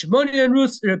Yalkut Shimoni on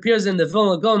Ruth. It appears in the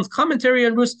Vilna Gaon's commentary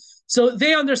on Ruth. So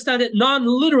they understand it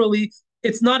non-literally.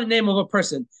 It's not a name of a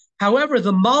person. However,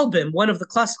 the Malbim, one of the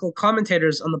classical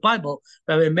commentators on the Bible,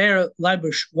 Rabbi Meir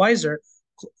Leibush Weiser,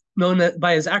 known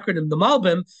by his acronym, the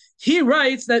Malbim, he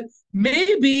writes that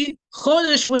maybe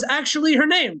Chodesh was actually her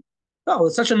name. Oh,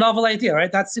 it's such a novel idea,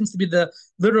 right? That seems to be the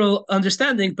literal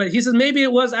understanding. But he says maybe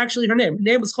it was actually her name. Her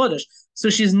name was Chodesh. So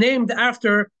she's named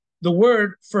after the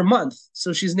word for month.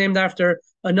 So she's named after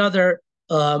another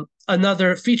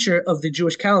feature of the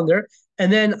Jewish calendar.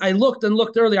 And then I looked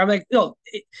earlier. I'm like, the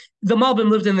Malbim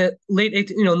lived in the late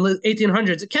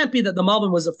 1800s. It can't be that the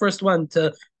Malbim was the first one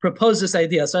to propose this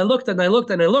idea. So I looked, and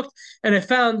I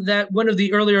found that one of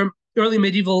the early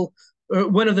medieval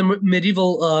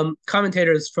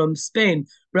commentators from Spain,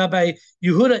 Rabbi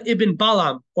Yehuda ibn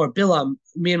Balaam, or Bilam.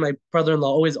 Me and my brother-in-law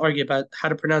always argue about how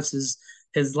to pronounce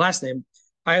his last name.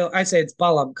 I say it's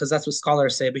Balaam because that's what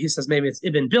scholars say, but he says maybe it's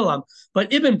Ibn Bilam.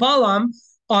 But Ibn Balaam,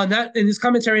 on that, in his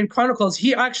commentary in Chronicles,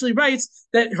 he actually writes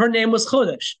that her name was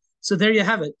Chodesh. So there you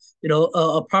have it.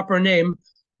 A proper name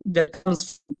that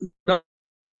comes from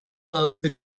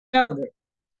the calendar.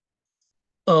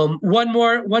 One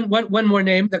more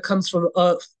name that comes from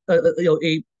a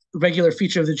regular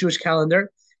feature of the Jewish calendar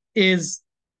is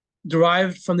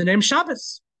derived from the name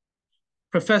Shabbos.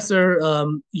 Professor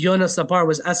Jonas Adar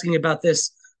was asking about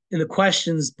this in the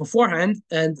questions beforehand,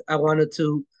 and I wanted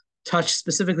to touch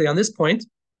specifically on this point.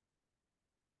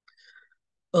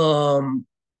 One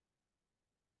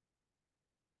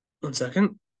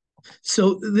second.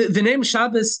 So the name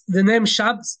Shabbos, the name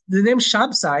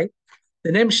Shabsai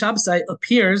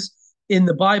appears in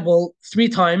the Bible 3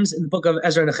 times in the book of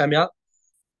Ezra and Nehemiah.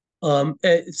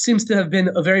 It seems to have been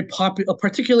a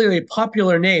particularly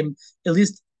popular name, at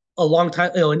least a long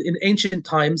time, in ancient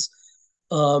times.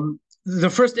 The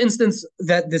first instance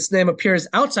that this name appears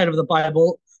outside of the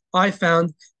Bible, I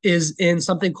found, is in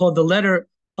something called the Letter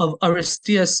of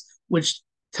Aristeas, which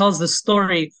tells the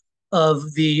story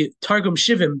of the Targum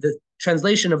Shivim, the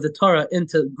translation of the Torah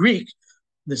into Greek,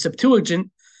 the Septuagint.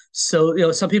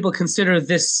 So, some people consider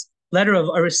this letter of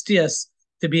Aristeas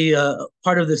to be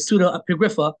part of the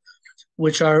pseudo-apocrypha,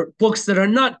 which are books that are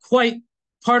not quite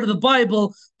part of the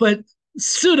Bible, but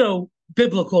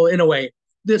pseudo-biblical in a way.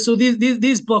 So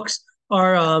these books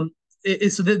are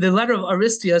so the letter of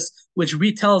Aristeas, which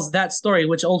retells that story,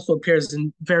 which also appears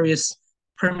in various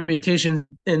permutations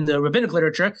in the rabbinic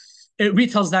literature. It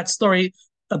retells that story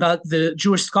about the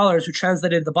Jewish scholars who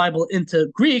translated the Bible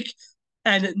into Greek,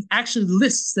 and it actually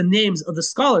lists the names of the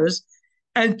scholars.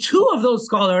 And two of those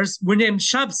scholars were named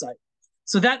Shabsai.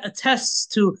 So that attests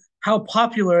to how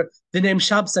popular the name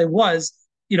Shabsai was,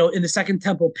 in the Second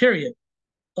Temple period.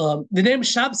 The name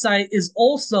Shabsai is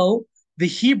also the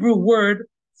Hebrew word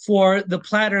for the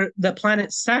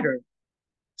planet Saturn.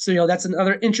 So, that's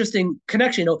another interesting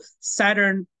connection.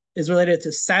 Saturn is related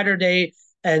to Saturday,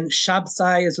 and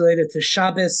Shabsai is related to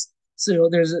Shabbos. So,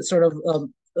 there's a sort of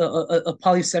a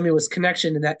polysemous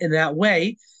connection in that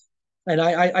way, and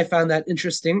I found that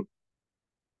interesting.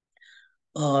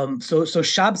 So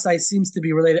Shabsai seems to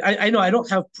be related. I know I don't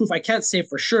have proof. I can't say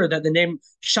for sure that the name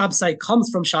Shabsai comes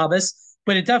from Shabbos,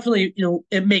 but it definitely,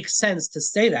 it makes sense to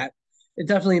say that. It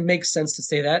definitely makes sense to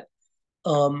say that.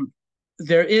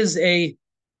 There is a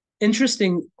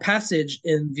interesting passage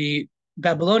in the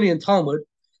Babylonian Talmud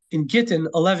in Gittin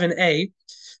 11a,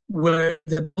 where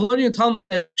the Babylonian Talmud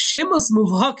has Shemos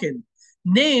Muvhakin,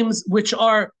 names which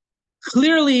are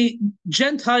clearly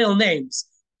Gentile names.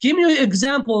 Give me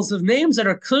examples of names that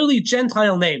are clearly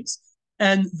Gentile names.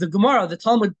 And the Gemara, the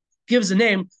Talmud, gives a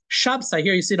name, Shabsai.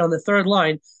 Here you see it on the third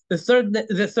line. The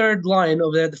third line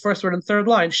over there, the first word in the third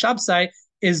line, Shabsai,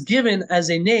 is given as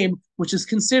a name which is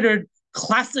considered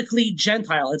classically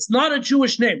Gentile. It's not a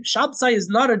Jewish name. Shabsai is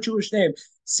not a Jewish name.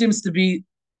 Seems to be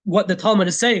what the Talmud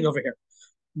is saying over here.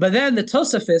 But then the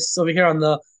Tosafists over here on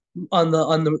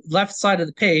the left side of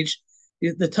the page,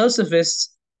 the Tosafists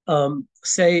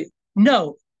say,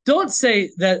 no, don't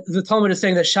say that the Talmud is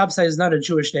saying that Shabsai is not a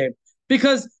Jewish name,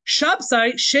 because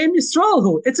Shabsai, Shem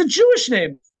Yisraelhu, it's a Jewish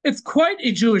name. It's quite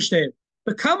a Jewish name.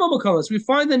 But Kama Makomas, we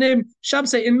find the name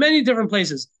Shabsai in many different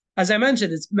places. As I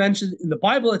mentioned, it's mentioned in the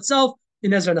Bible itself,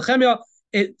 in Ezra Nehemiah.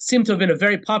 It seemed to have been a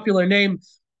very popular name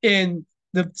in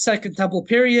the Second Temple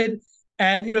period.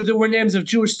 And there were names of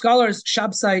Jewish scholars.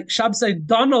 Shabsai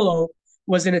Donolo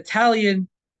was an Italian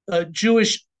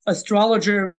Jewish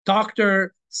astrologer,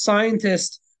 doctor,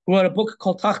 scientist who wrote a book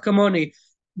called Tachkamoni,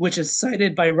 which is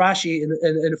cited by Rashi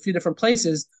in a few different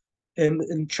places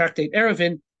in Tractate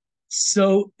Eruvin.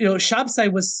 So,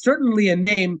 Shabsai was certainly a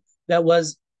name that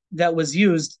was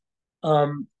used,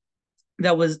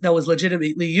 that was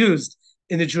legitimately used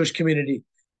in the Jewish community.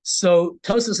 So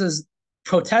Tosfos is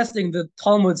protesting the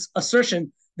Talmud's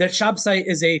assertion that Shabsai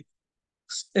is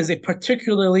a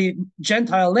particularly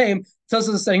Gentile name.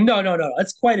 Tosfos is saying, no,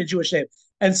 it's quite a Jewish name.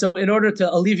 And so in order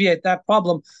to alleviate that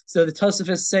problem, so the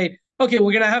Tosafists say, okay,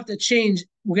 we're going to have to change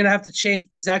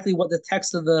exactly what the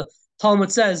text of the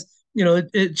Talmud says,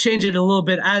 change it a little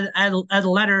bit, add a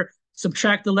letter,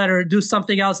 subtract the letter, do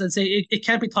something else, and say it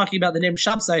can't be talking about the name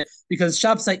Shabsai, because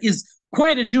Shabsai is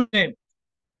quite a Jewish name.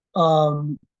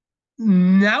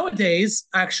 Nowadays,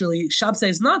 actually, Shabsai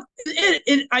is not.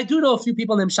 I do know a few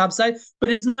people named Shabsai, but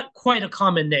it's not quite a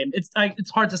common name. It's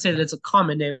hard to say that it's a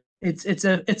common name. It's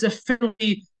a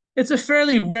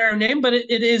fairly rare name, but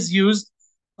it is used.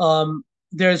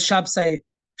 There's Shabsai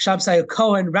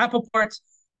Cohen Rappaport.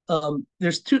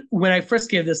 There's two. When I first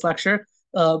gave this lecture,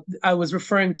 I was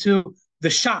referring to the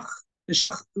Shach. The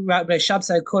Shach, Rabbi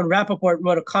Shabsai Cohen Rappaport,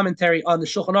 wrote a commentary on the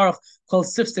Shulchan Aruch called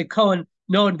Sifsei Cohen,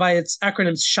 known by its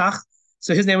acronyms Shach.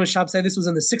 So his name was Shabsai. This was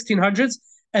in the 1600s.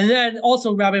 And then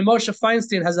also Rabbi Moshe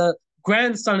Feinstein has a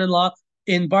grandson-in-law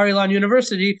in Bar Ilan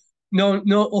University,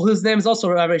 whose name is also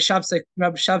Rabbi Shabsai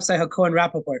HaKohen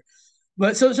Rappaport.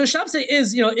 But so Shabsai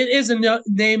is, it is a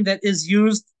name that is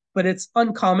used, but it's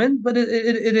uncommon. But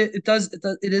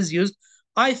it is used.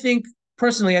 I think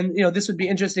personally, and this would be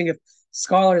interesting if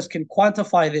scholars can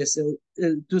quantify this,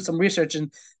 do some research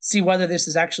and see whether this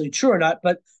is actually true or not.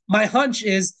 But my hunch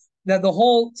is that the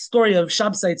whole story of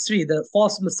Shabsai Tzvi, the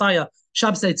false messiah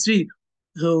Shabsai Tzvi,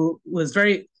 who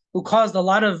caused a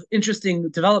lot of interesting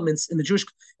developments in the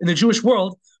Jewish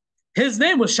world, his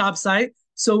name was Shabsai.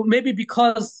 So maybe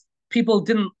because people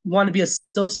didn't want to be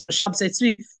associated with Shabsai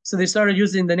Tzvi, so they started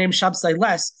using the name Shabsai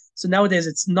less. So nowadays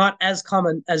it's not as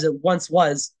common as it once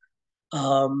was.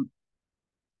 An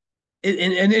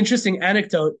interesting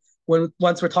anecdote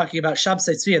once we're talking about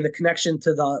Shabsai Tzvi and the connection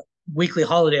to the weekly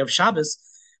holiday of Shabbos.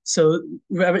 So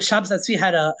Rabbi Shabsai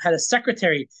had a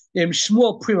secretary named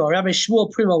Shmuel Primo. Rabbi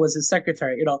Shmuel Primo was his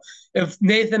secretary. If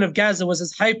Nathan of Gaza was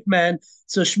his hype man,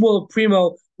 so Shmuel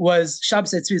Primo was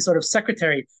Shabsai's sort of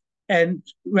secretary. And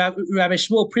Rabbi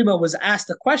Shmuel Primo was asked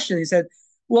a question. He said,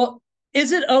 "Well,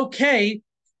 is it okay?"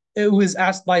 It was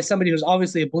asked by somebody who's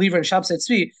obviously a believer in Shabsai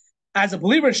Tzvi. As a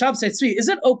believer in Shabsai Tzvi, is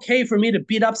it okay for me to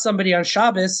beat up somebody on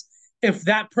Shabbos if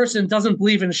that person doesn't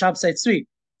believe in Shabsai Tzvi?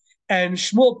 And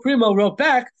Shmuel Primo wrote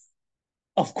back,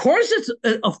 of course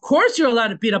you're allowed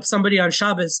to beat up somebody on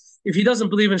Shabbos if he doesn't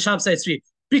believe in Shabsai Tzvi.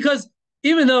 Because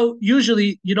even though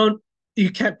usually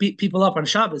you can't beat people up on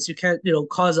Shabbos, you can't,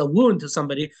 cause a wound to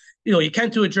somebody, you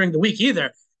can't do it during the week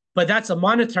either. But that's a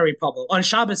monetary problem. On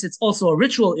Shabbos, it's also a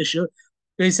ritual issue.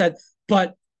 He said,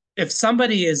 but if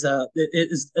somebody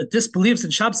disbelieves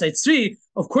in Shabsai Tzvi,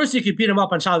 of course you could beat him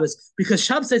up on Shabbos, because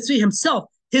Shabsai Tzvi himself,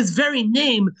 his very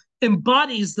name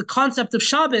embodies the concept of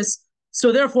Shabbos.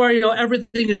 So therefore,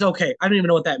 everything is okay. I don't even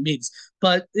know what that means,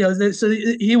 but so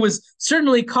he was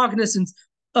certainly cognizant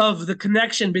of the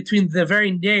connection between the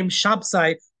very name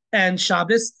Shabsai and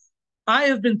Shabbos. I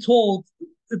have been told,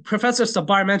 Professor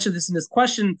Sabar mentioned this in his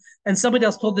question, and somebody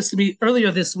else told this to me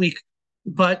earlier this week,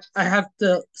 but I have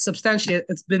to substantiate.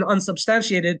 It's been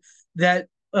unsubstantiated, that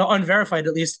unverified,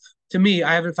 at least to me.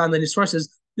 I haven't found any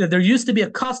sources that there used to be a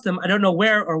custom. I don't know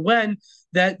where or when,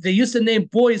 that they used to name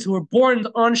boys who were born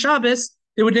on Shabbos.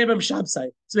 They would name them Shabsai.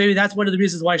 So maybe that's one of the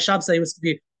reasons why Shabsai was to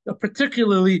be a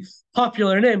particularly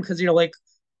popular name, because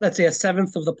let's say a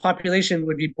seventh of the population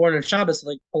would be born on Shabbos.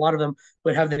 Like a lot of them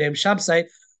would have the name Shabsai.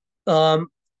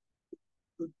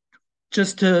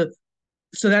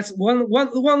 So that's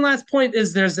one last point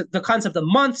is there's the concept of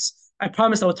months. I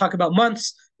promised I would talk about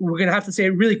months. We're going to have to say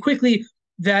really quickly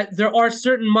that there are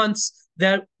certain months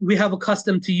that we have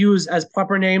accustomed to use as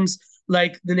proper names,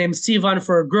 like the name Sivan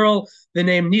for a girl, the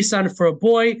name Nissan for a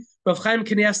boy. Rav Chaim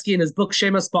Kanievsky in his book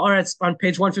Shemas Ba'aretz on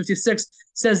page 156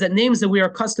 says that names that we are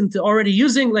accustomed to already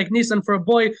using, like Nissan for a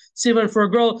boy, Sivan for a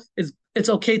girl, it's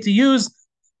okay to use.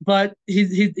 But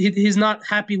he's not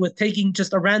happy with taking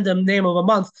just a random name of a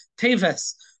month,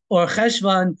 Teves or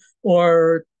Cheshvan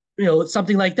or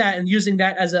something like that, and using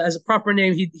that as a proper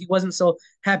name. He wasn't so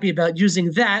happy about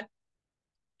using that.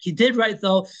 He did write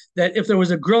though that if there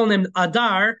was a girl named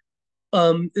Adar,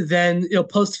 then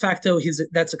post facto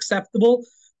that's acceptable.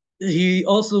 We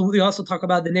also talk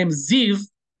about the name Ziv.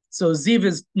 So Ziv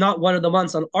is not one of the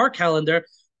months on our calendar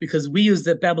because we use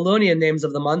the Babylonian names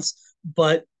of the months,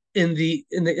 but in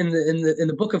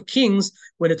the book of Kings,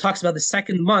 when it talks about the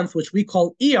second month, which we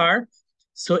call Iyar,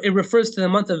 so it refers to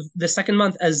the second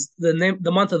month as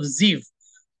the month of Ziv.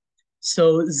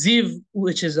 So Ziv,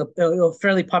 which is a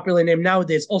fairly popular name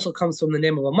nowadays, also comes from the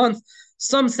name of a month.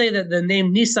 Some say that the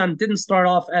name Nissan didn't start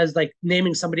off as like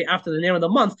naming somebody after the name of the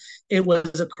month. It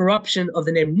was a corruption of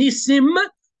the name Nisim,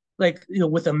 like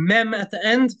with a mem at the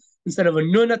end instead of a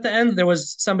nun at the end. There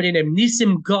was somebody named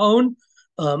Nisim Gaon,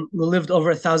 who lived over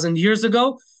 1,000 years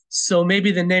ago. So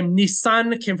maybe the name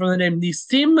Nissan came from the name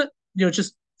Nisim,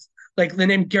 just like the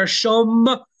name Gershom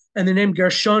and the name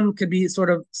Gershon could be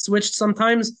sort of switched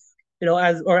sometimes,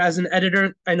 as an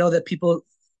editor. I know that people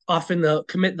often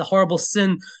commit the horrible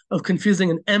sin of confusing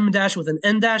an M dash with an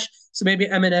N dash. So maybe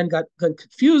M and N got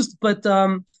confused, but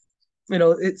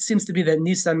it seems to be that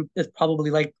Nissan is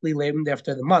probably likely named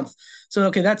after the month. So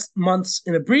okay, that's months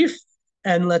in a brief.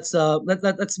 And let's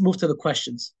move to the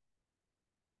questions.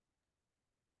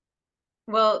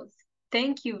 Well,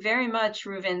 thank you very much,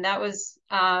 Reuven. That was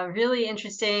really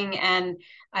interesting, and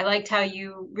I liked how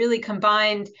you really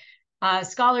combined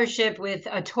scholarship with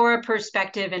a Torah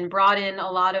perspective and brought in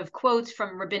a lot of quotes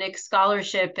from rabbinic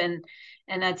scholarship, and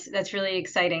that's really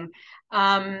exciting.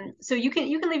 So you can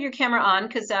leave your camera on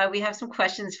because we have some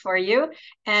questions for you,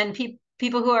 and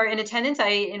people who are in attendance, I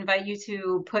invite you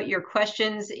to put your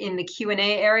questions in the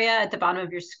Q&A area at the bottom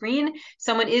of your screen.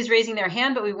 Someone is raising their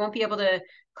hand, but we won't be able to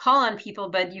call on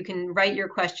people, but you can write your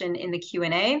question in the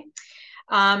Q&A.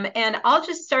 And I'll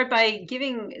just start by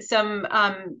giving some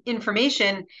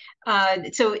information.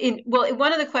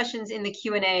 One of the questions in the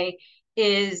Q&A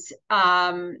is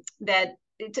that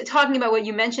talking about what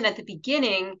you mentioned at the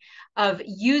beginning of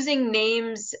using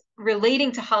names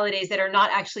relating to holidays that are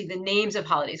not actually the names of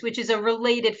holidays, which is a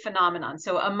related phenomenon.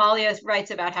 So Amalia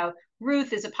writes about how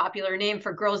Ruth is a popular name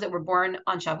for girls that were born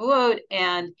on Shavuot,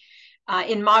 and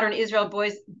in modern Israel,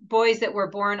 boys that were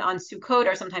born on Sukkot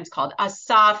are sometimes called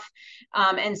Asaf.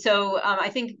 And so I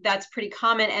think that's pretty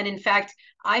common. And in fact,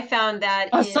 I found that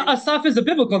Asaf is a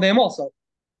biblical name also.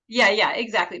 Yeah,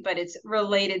 exactly. But it's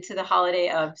related to the holiday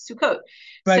of Sukkot.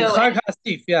 Right, Chag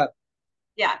HaAsif, yeah.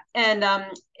 Yeah, and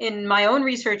in my own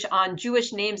research on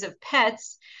Jewish names of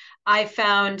pets, I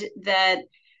found that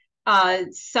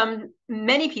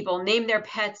many people name their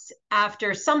pets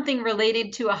after something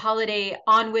related to a holiday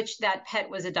on which that pet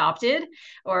was adopted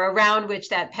or around which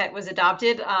that pet was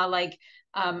adopted, like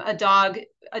a dog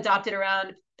adopted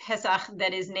around Pesach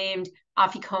that is named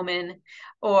Afikomen,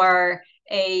 or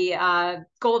a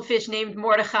goldfish named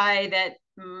Mordechai that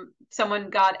someone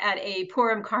got at a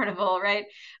Purim carnival, right?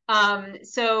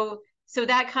 So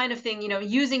that kind of thing,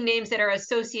 using names that are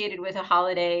associated with a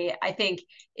holiday, I think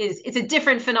it's a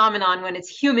different phenomenon when it's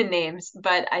human names,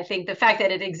 but I think the fact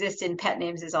that it exists in pet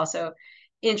names is also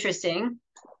interesting.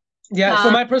 Yeah,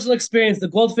 from my personal experience, the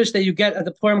goldfish that you get at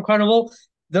the Purim Carnival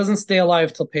doesn't stay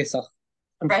alive till Pesach,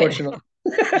 Right. unfortunately.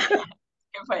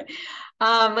 Good point.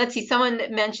 Let's see. Someone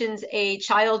mentions a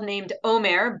child named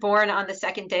Omer, born on the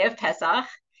second day of Pesach.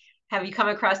 Have you come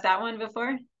across that one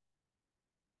before?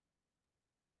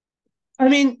 I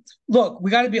mean, look,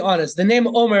 we got to be honest. The name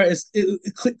Omer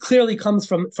clearly comes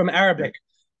from Arabic,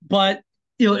 but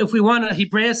if we want to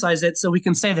Hebraicize it, so we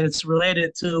can say that it's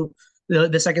related to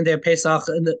the second day of Pesach,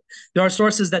 and there are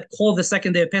sources that call the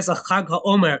second day of Pesach Chag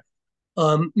HaOmer.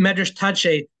 Medrash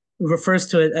Tache refers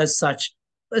to it as such.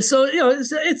 So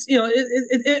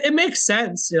it makes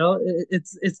sense.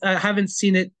 It's I haven't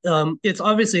seen it. It's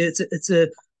obviously it's a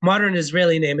modern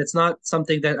Israeli name. It's not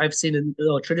something that I've seen in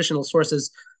traditional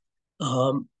sources.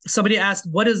 Somebody asked,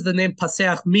 what does the name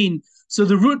Paysach mean? So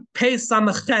the root Pei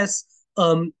Samaches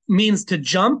means to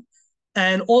jump,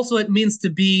 and also it means to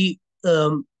be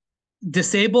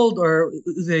disabled or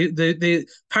the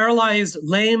paralyzed,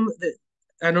 lame.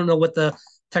 I don't know what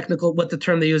the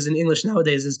term they use in English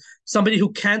nowadays is. Somebody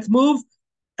who can't move,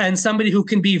 and somebody who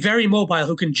can be very mobile,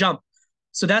 who can jump.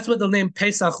 So that's what the name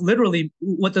Paysach literally,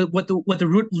 what the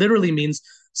root literally means.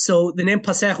 So the name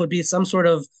Paysach would be some sort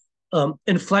of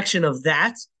inflection of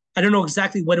that. I don't know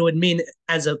exactly what it would mean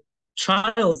as a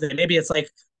child. Maybe it's like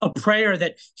a prayer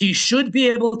that he should be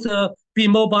able to be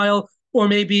mobile, or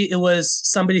maybe it was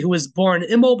somebody who was born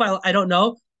immobile. I don't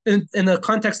know. In the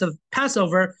context of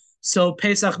Passover, so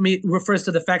Pesach refers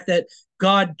to the fact that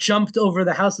God jumped over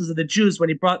the houses of the Jews when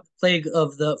he brought the plague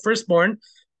of the firstborn.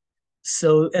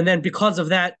 So, and then because of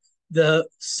that, the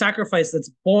sacrifice that's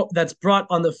brought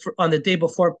on the day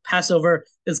before Passover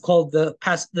is called the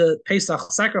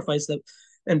Pesach sacrifice.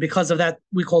 And because of that,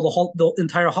 we call the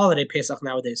entire holiday Pesach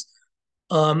nowadays.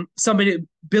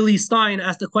 Billy Stein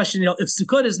asked the question, if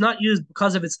Sukkot is not used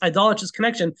because of its idolatrous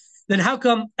connection, then how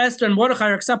come Esther and Mordechai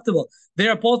are acceptable? They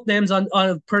are both names on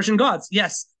Persian gods.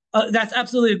 Yes, that's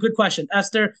absolutely a good question.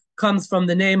 Esther comes from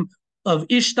the name of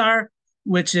Ishtar,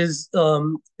 which is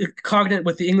cognate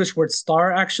with the English word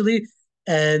star, actually,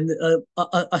 and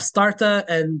Astarta,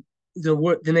 and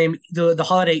the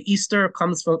holiday Easter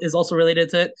is also related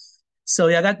to it. So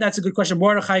yeah, that's a good question.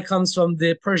 Mordechai comes from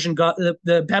the Persian god,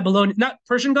 the Babylonian, not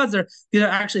Persian gods. These are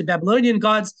actually Babylonian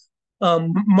gods.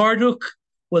 Marduk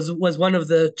was one of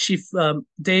the chief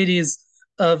deities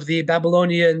of the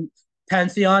Babylonian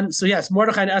pantheon. So yes,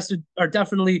 Mordechai and Esther are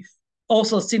definitely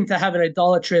also seem to have an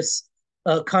idolatrous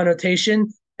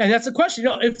connotation. And that's a question.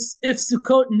 If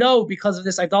Sukkot, no, because of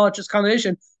this idolatrous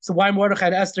connotation, so why Mordechai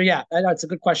and Esther? Yeah, that's a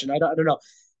good question. I don't know.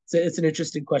 It's an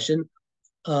interesting question.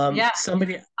 Yeah.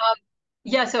 Somebody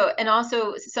Yeah. So, and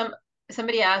also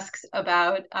somebody asks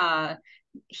about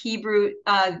Hebrew,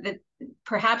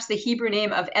 perhaps the Hebrew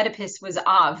name of Oedipus was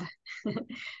Av.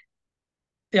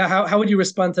 Yeah, how would you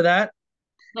respond to that?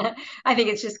 I think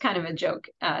it's just kind of a joke,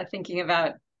 thinking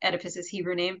about Oedipus's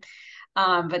Hebrew name,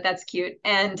 but that's cute.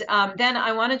 And then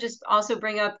I want to just also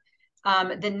bring up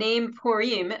the name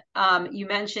Purim. You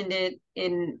mentioned it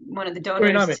in one of the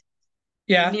donors.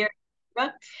 Yeah. Near.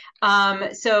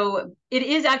 So it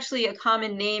is actually a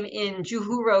common name in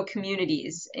Juhuro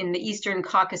communities in the Eastern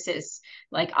Caucasus,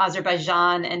 like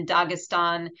Azerbaijan and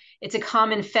Dagestan. It's a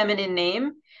common feminine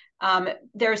name.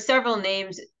 There are several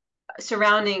names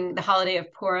surrounding the holiday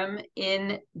of Purim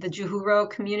in the Juhuro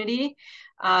community,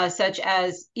 such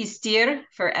as Istir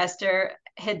for Esther,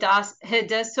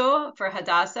 Hedeso for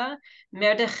Hadassah,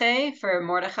 Merdechai for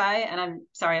Mordechai, and I'm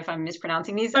sorry if I'm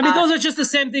mispronouncing these. I mean, those are just the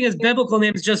same thing as biblical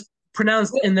names, just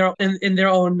pronounced in their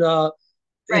own right.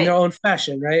 their own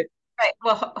fashion, right? Right.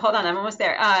 Well, hold on, I'm almost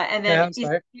there. And Yeah, then I'm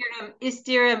sorry.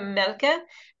 Istira Melka,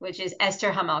 which is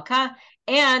Esther Hamalka,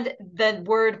 and the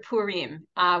word Purim,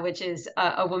 which is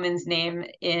a woman's name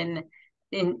in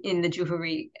the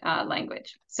Juhuri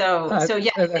language. So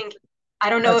yeah, I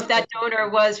don't know if that donor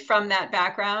was from that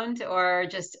background or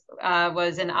just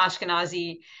was an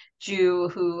Ashkenazi Jew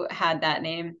who had that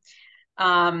name.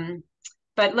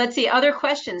 But let's see, other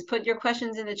questions. Put your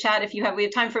questions in the chat if you have. We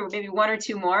have time for maybe one or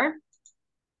two more.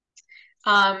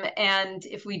 And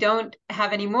if we don't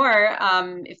have any more,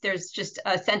 if there's just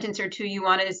a sentence or two you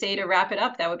wanted to say to wrap it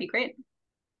up, that would be great.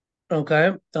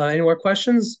 Okay. Any more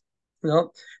questions?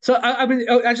 No. So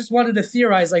I just wanted to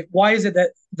theorize, like, why is it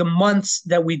that the months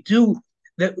that we do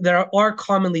that are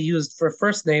commonly used for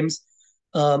first names,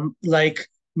 like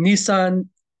Nissan,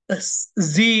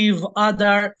 Ziv,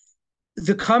 Adar,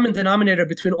 the common denominator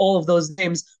between all of those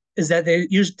names is that they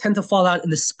usually tend to fall out in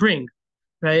the spring,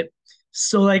 right?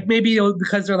 So like maybe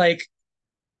because they're like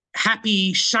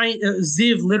happy, shine.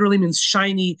 Ziv literally means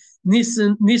shiny.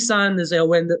 Nissan is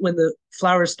when the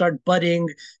flowers start budding,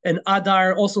 and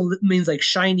Adar also means like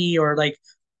shiny or like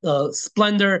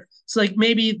splendor. So like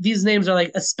maybe these names are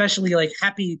like especially like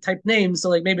happy type names. So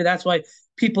like maybe that's why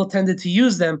people tended to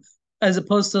use them as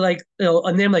opposed to like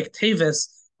a name like Tavis,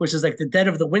 which is like the dead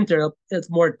of the winter. It's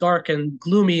more dark and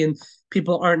gloomy, and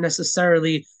people aren't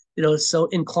necessarily so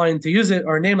inclined to use it.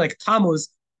 Or a name like Tammuz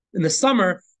in the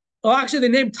summer. Well, actually, the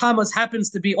name Tammuz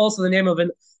happens to be also the name of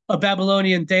a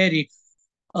Babylonian deity,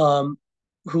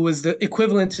 who was the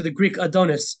equivalent to the Greek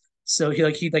Adonis. So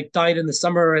he died in the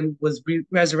summer and was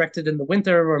resurrected in the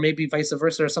winter, or maybe vice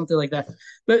versa, or something like that.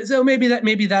 But so maybe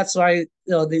that's why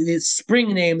the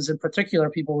spring names in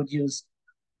particular people would use.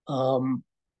 In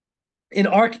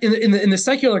the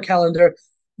secular calendar,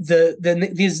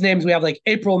 these names we have like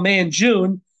April, May, and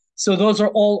June. So those are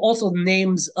all also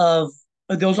names of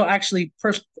those are actually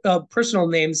personal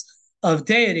names of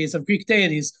deities, of Greek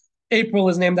deities. April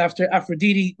is named after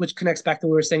Aphrodite, which connects back to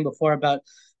what we were saying before about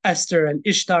Esther and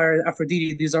Ishtar and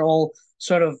Aphrodite. These are all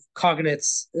sort of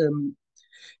cognates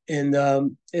in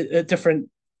different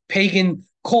pagan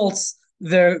cults.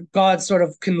 Their gods sort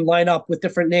of can line up with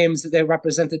different names that they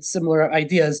represented similar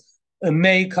ideas.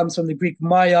 May comes from the Greek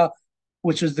Maya,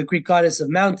 which was the Greek goddess of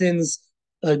mountains.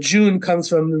 June comes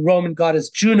from the Roman goddess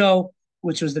Juno,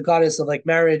 which was the goddess of like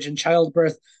marriage and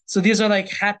childbirth. So these are like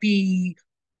happy,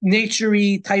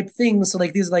 naturey type things. So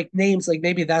like these are like names, like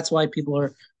maybe that's why people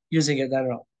are using it. I don't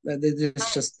know.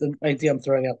 It's just an idea I'm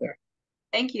throwing out there.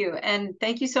 Thank you. And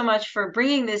thank you so much for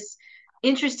bringing this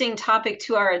interesting topic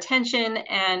to our attention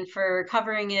and for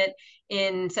covering it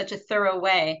in such a thorough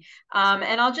way.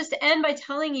 And I'll just end by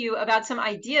telling you about some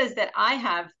ideas that I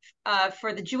have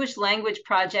for the Jewish Language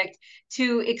Project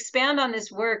to expand on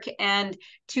this work and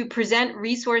to present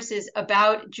resources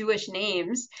about Jewish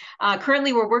names.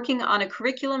 Currently, we're working on a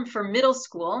curriculum for middle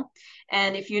school.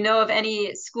 And if you know of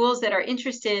any schools that are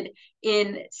interested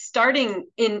in starting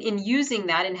in using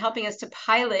that and helping us to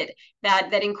pilot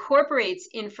that incorporates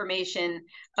information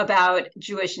about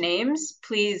Jewish names,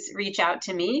 please reach out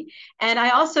to me. And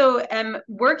I also am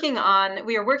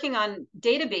we are working on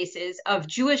databases of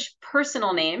Jewish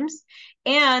personal names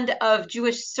and of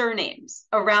Jewish surnames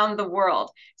around the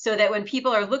world, so that when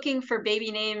people are looking for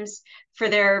baby names for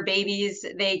their babies,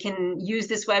 they can use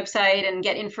this website and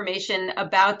get information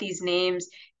about these names.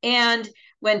 And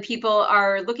when people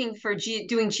are looking for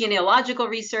doing genealogical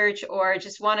research or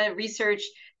just want to research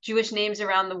Jewish names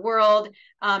around the world,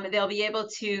 they'll be able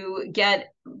to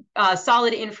get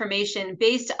solid information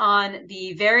based on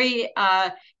the very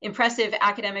impressive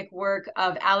academic work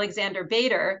of Alexander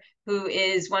Bader, who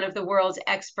is one of the world's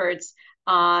experts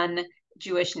on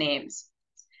Jewish names.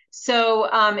 So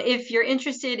if you're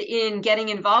interested in getting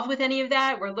involved with any of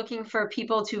that, we're looking for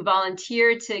people to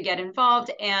volunteer to get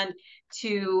involved and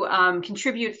to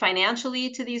contribute financially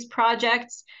to these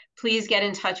projects. Please get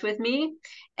in touch with me.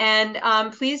 And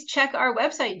please check our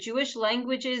website,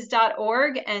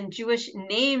 jewishlanguages.org and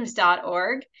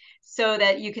jewishnames.org, so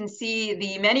that you can see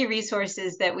the many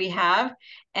resources that we have.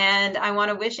 And I want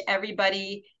to wish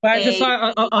everybody I just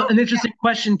saw an interesting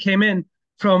question came in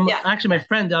from actually my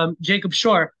friend, Jacob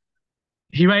Shore.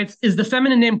 He writes, is the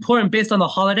feminine name Purim based on the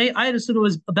holiday? I had assumed it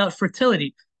was about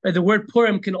fertility. Right? The word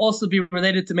Purim can also be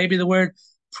related to maybe the word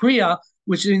Priya,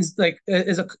 which means like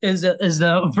is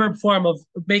a verb form of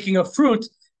making a fruit.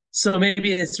 So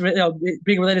maybe it's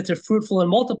being related to fruitful and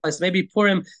multiply. So maybe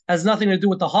Purim has nothing to do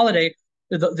with the holiday.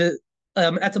 The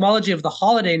etymology of the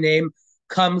holiday name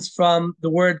comes from the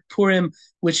word Purim,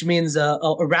 which means a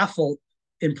raffle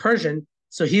in Persian.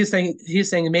 So he's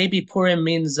saying maybe Purim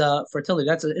means fertility.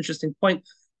 That's an interesting point.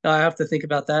 I have to think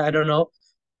about that. I don't know.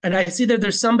 And I see that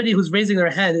there's somebody who's raising their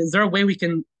hand. Is there a way we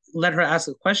can let her ask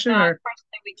a question? Or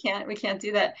unfortunately, we can't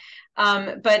do that.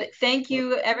 But thank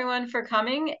you everyone for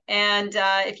coming. And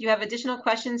if you have additional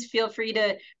questions, feel free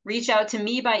to reach out to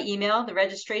me by email. The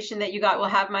registration that you got will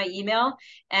have my email,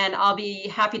 and I'll be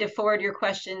happy to forward your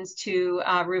questions to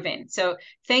Ruvain. So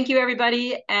thank you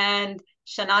everybody, and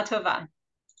Shana Tova.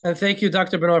 And thank you,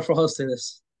 Dr. Bernard, for hosting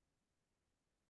this.